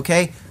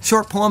 Okay?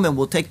 Short poem and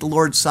we'll take the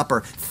Lord's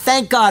Supper.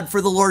 Thank God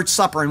for the Lord's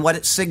Supper and what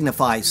it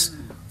signifies.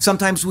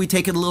 Sometimes we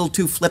take it a little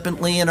too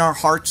flippantly in our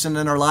hearts and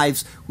in our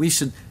lives. We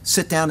should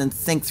sit down and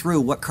think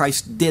through what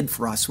Christ did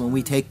for us when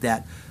we take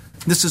that.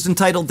 This is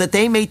entitled, That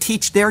They May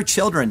Teach Their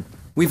Children.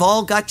 We've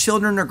all got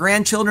children or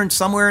grandchildren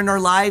somewhere in our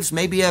lives,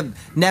 maybe a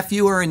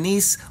nephew or a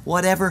niece,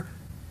 whatever.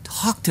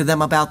 Talk to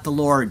them about the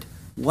Lord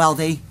while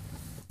they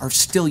are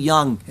still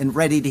young and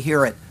ready to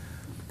hear it.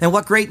 And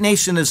what great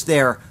nation is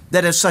there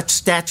that has such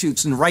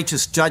statutes and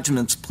righteous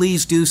judgments?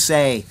 Please do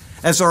say,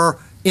 as are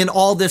in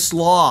all this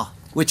law,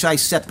 which I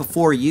set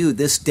before you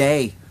this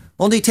day.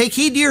 Only take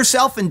heed to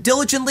yourself and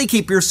diligently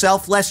keep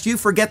yourself, lest you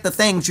forget the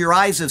things your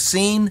eyes have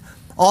seen,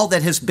 all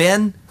that has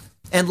been,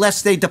 and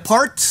lest they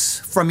depart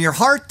from your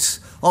heart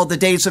all the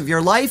days of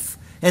your life,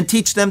 and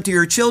teach them to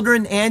your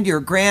children and your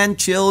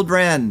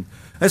grandchildren,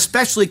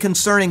 especially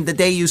concerning the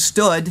day you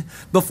stood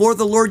before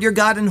the Lord your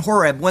God in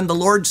Horeb, when the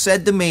Lord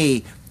said to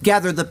me,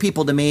 gather the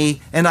people to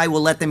me, and I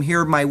will let them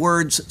hear my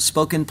words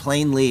spoken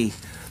plainly,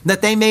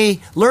 that they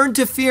may learn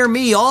to fear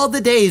me all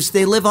the days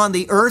they live on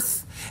the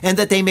earth, and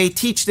that they may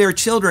teach their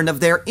children of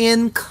their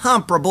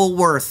incomparable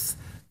worth.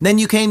 Then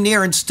you came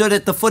near and stood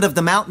at the foot of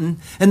the mountain,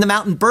 and the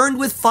mountain burned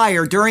with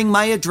fire during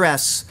my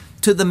address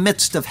to the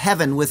midst of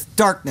heaven with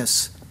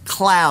darkness,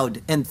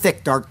 cloud, and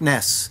thick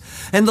darkness.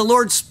 And the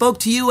Lord spoke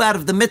to you out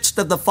of the midst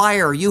of the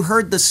fire. You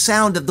heard the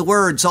sound of the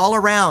words all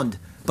around,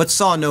 but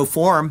saw no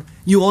form.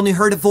 You only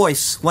heard a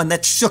voice, one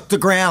that shook the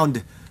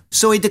ground.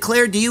 So he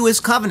declared to you his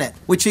covenant,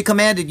 which he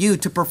commanded you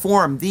to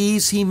perform.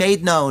 These he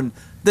made known,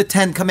 the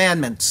 10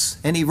 Commandments,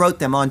 and he wrote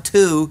them on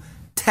 2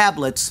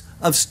 tablets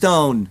of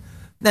stone.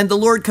 And the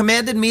Lord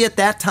commanded me at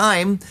that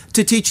time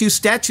to teach you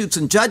statutes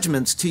and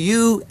judgments. To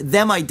you,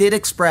 them I did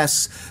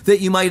express,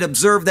 that you might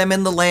observe them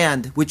in the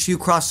land which you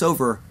cross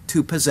over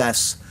to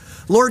possess.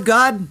 Lord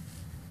God,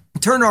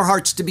 turn our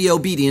hearts to be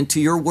obedient to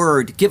your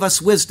word. Give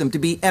us wisdom to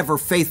be ever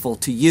faithful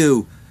to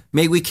you.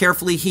 May we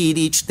carefully heed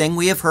each thing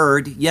we have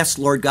heard. Yes,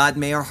 Lord God,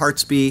 may our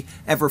hearts be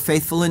ever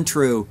faithful and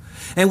true.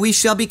 And we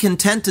shall be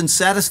content and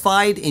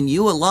satisfied in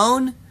you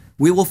alone.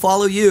 We will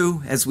follow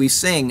you as we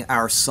sing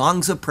our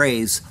songs of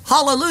praise.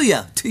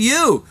 Hallelujah to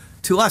you.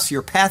 To us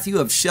your path you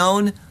have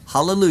shown.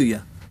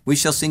 Hallelujah. We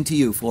shall sing to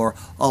you for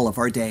all of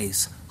our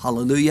days.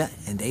 Hallelujah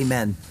and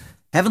amen.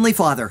 Heavenly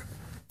Father,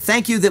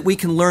 thank you that we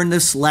can learn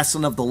this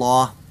lesson of the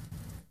law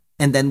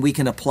and then we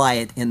can apply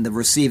it in the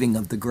receiving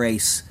of the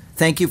grace.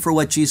 Thank you for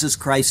what Jesus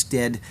Christ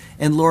did.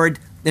 And Lord,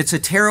 it's a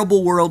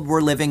terrible world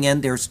we're living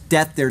in. There's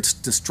death, there's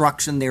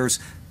destruction, there's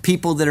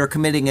people that are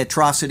committing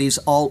atrocities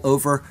all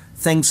over.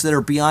 Things that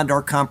are beyond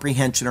our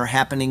comprehension are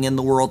happening in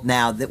the world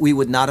now that we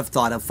would not have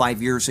thought of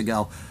 5 years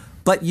ago.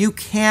 But you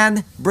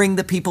can bring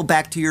the people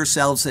back to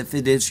yourselves if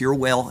it is your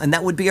will. And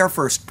that would be our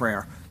first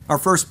prayer. Our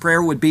first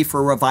prayer would be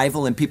for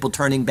revival and people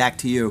turning back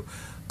to you.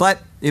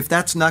 But if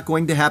that's not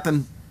going to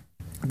happen,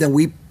 then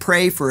we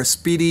pray for a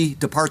speedy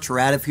departure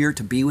out of here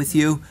to be with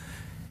you,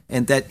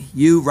 and that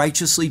you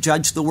righteously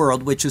judge the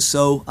world which has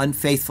so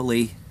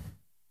unfaithfully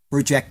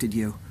rejected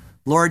you.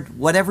 Lord,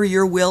 whatever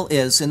your will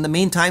is, in the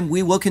meantime,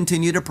 we will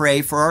continue to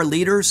pray for our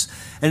leaders,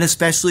 and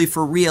especially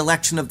for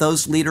re-election of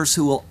those leaders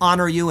who will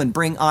honor you and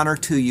bring honor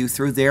to you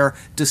through their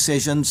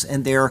decisions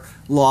and their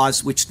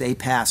laws which they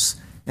pass.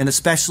 And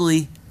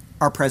especially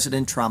our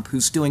President Trump,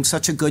 who's doing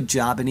such a good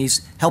job, and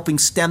he's helping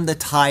stem the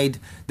tide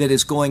that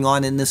is going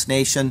on in this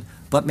nation,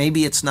 but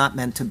maybe it's not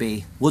meant to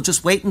be. We'll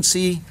just wait and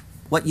see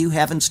what you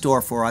have in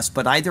store for us.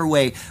 But either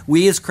way,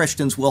 we as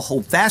Christians will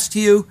hold fast to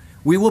you.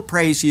 We will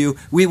praise you.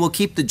 We will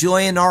keep the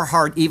joy in our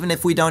heart, even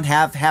if we don't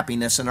have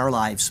happiness in our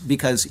lives,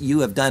 because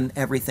you have done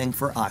everything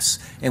for us,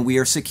 and we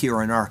are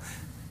secure in our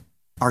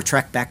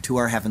trek back to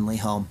our heavenly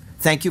home.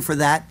 Thank you for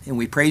that, and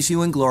we praise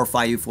you and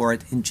glorify you for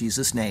it in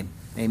Jesus' name.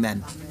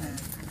 Amen. Amen.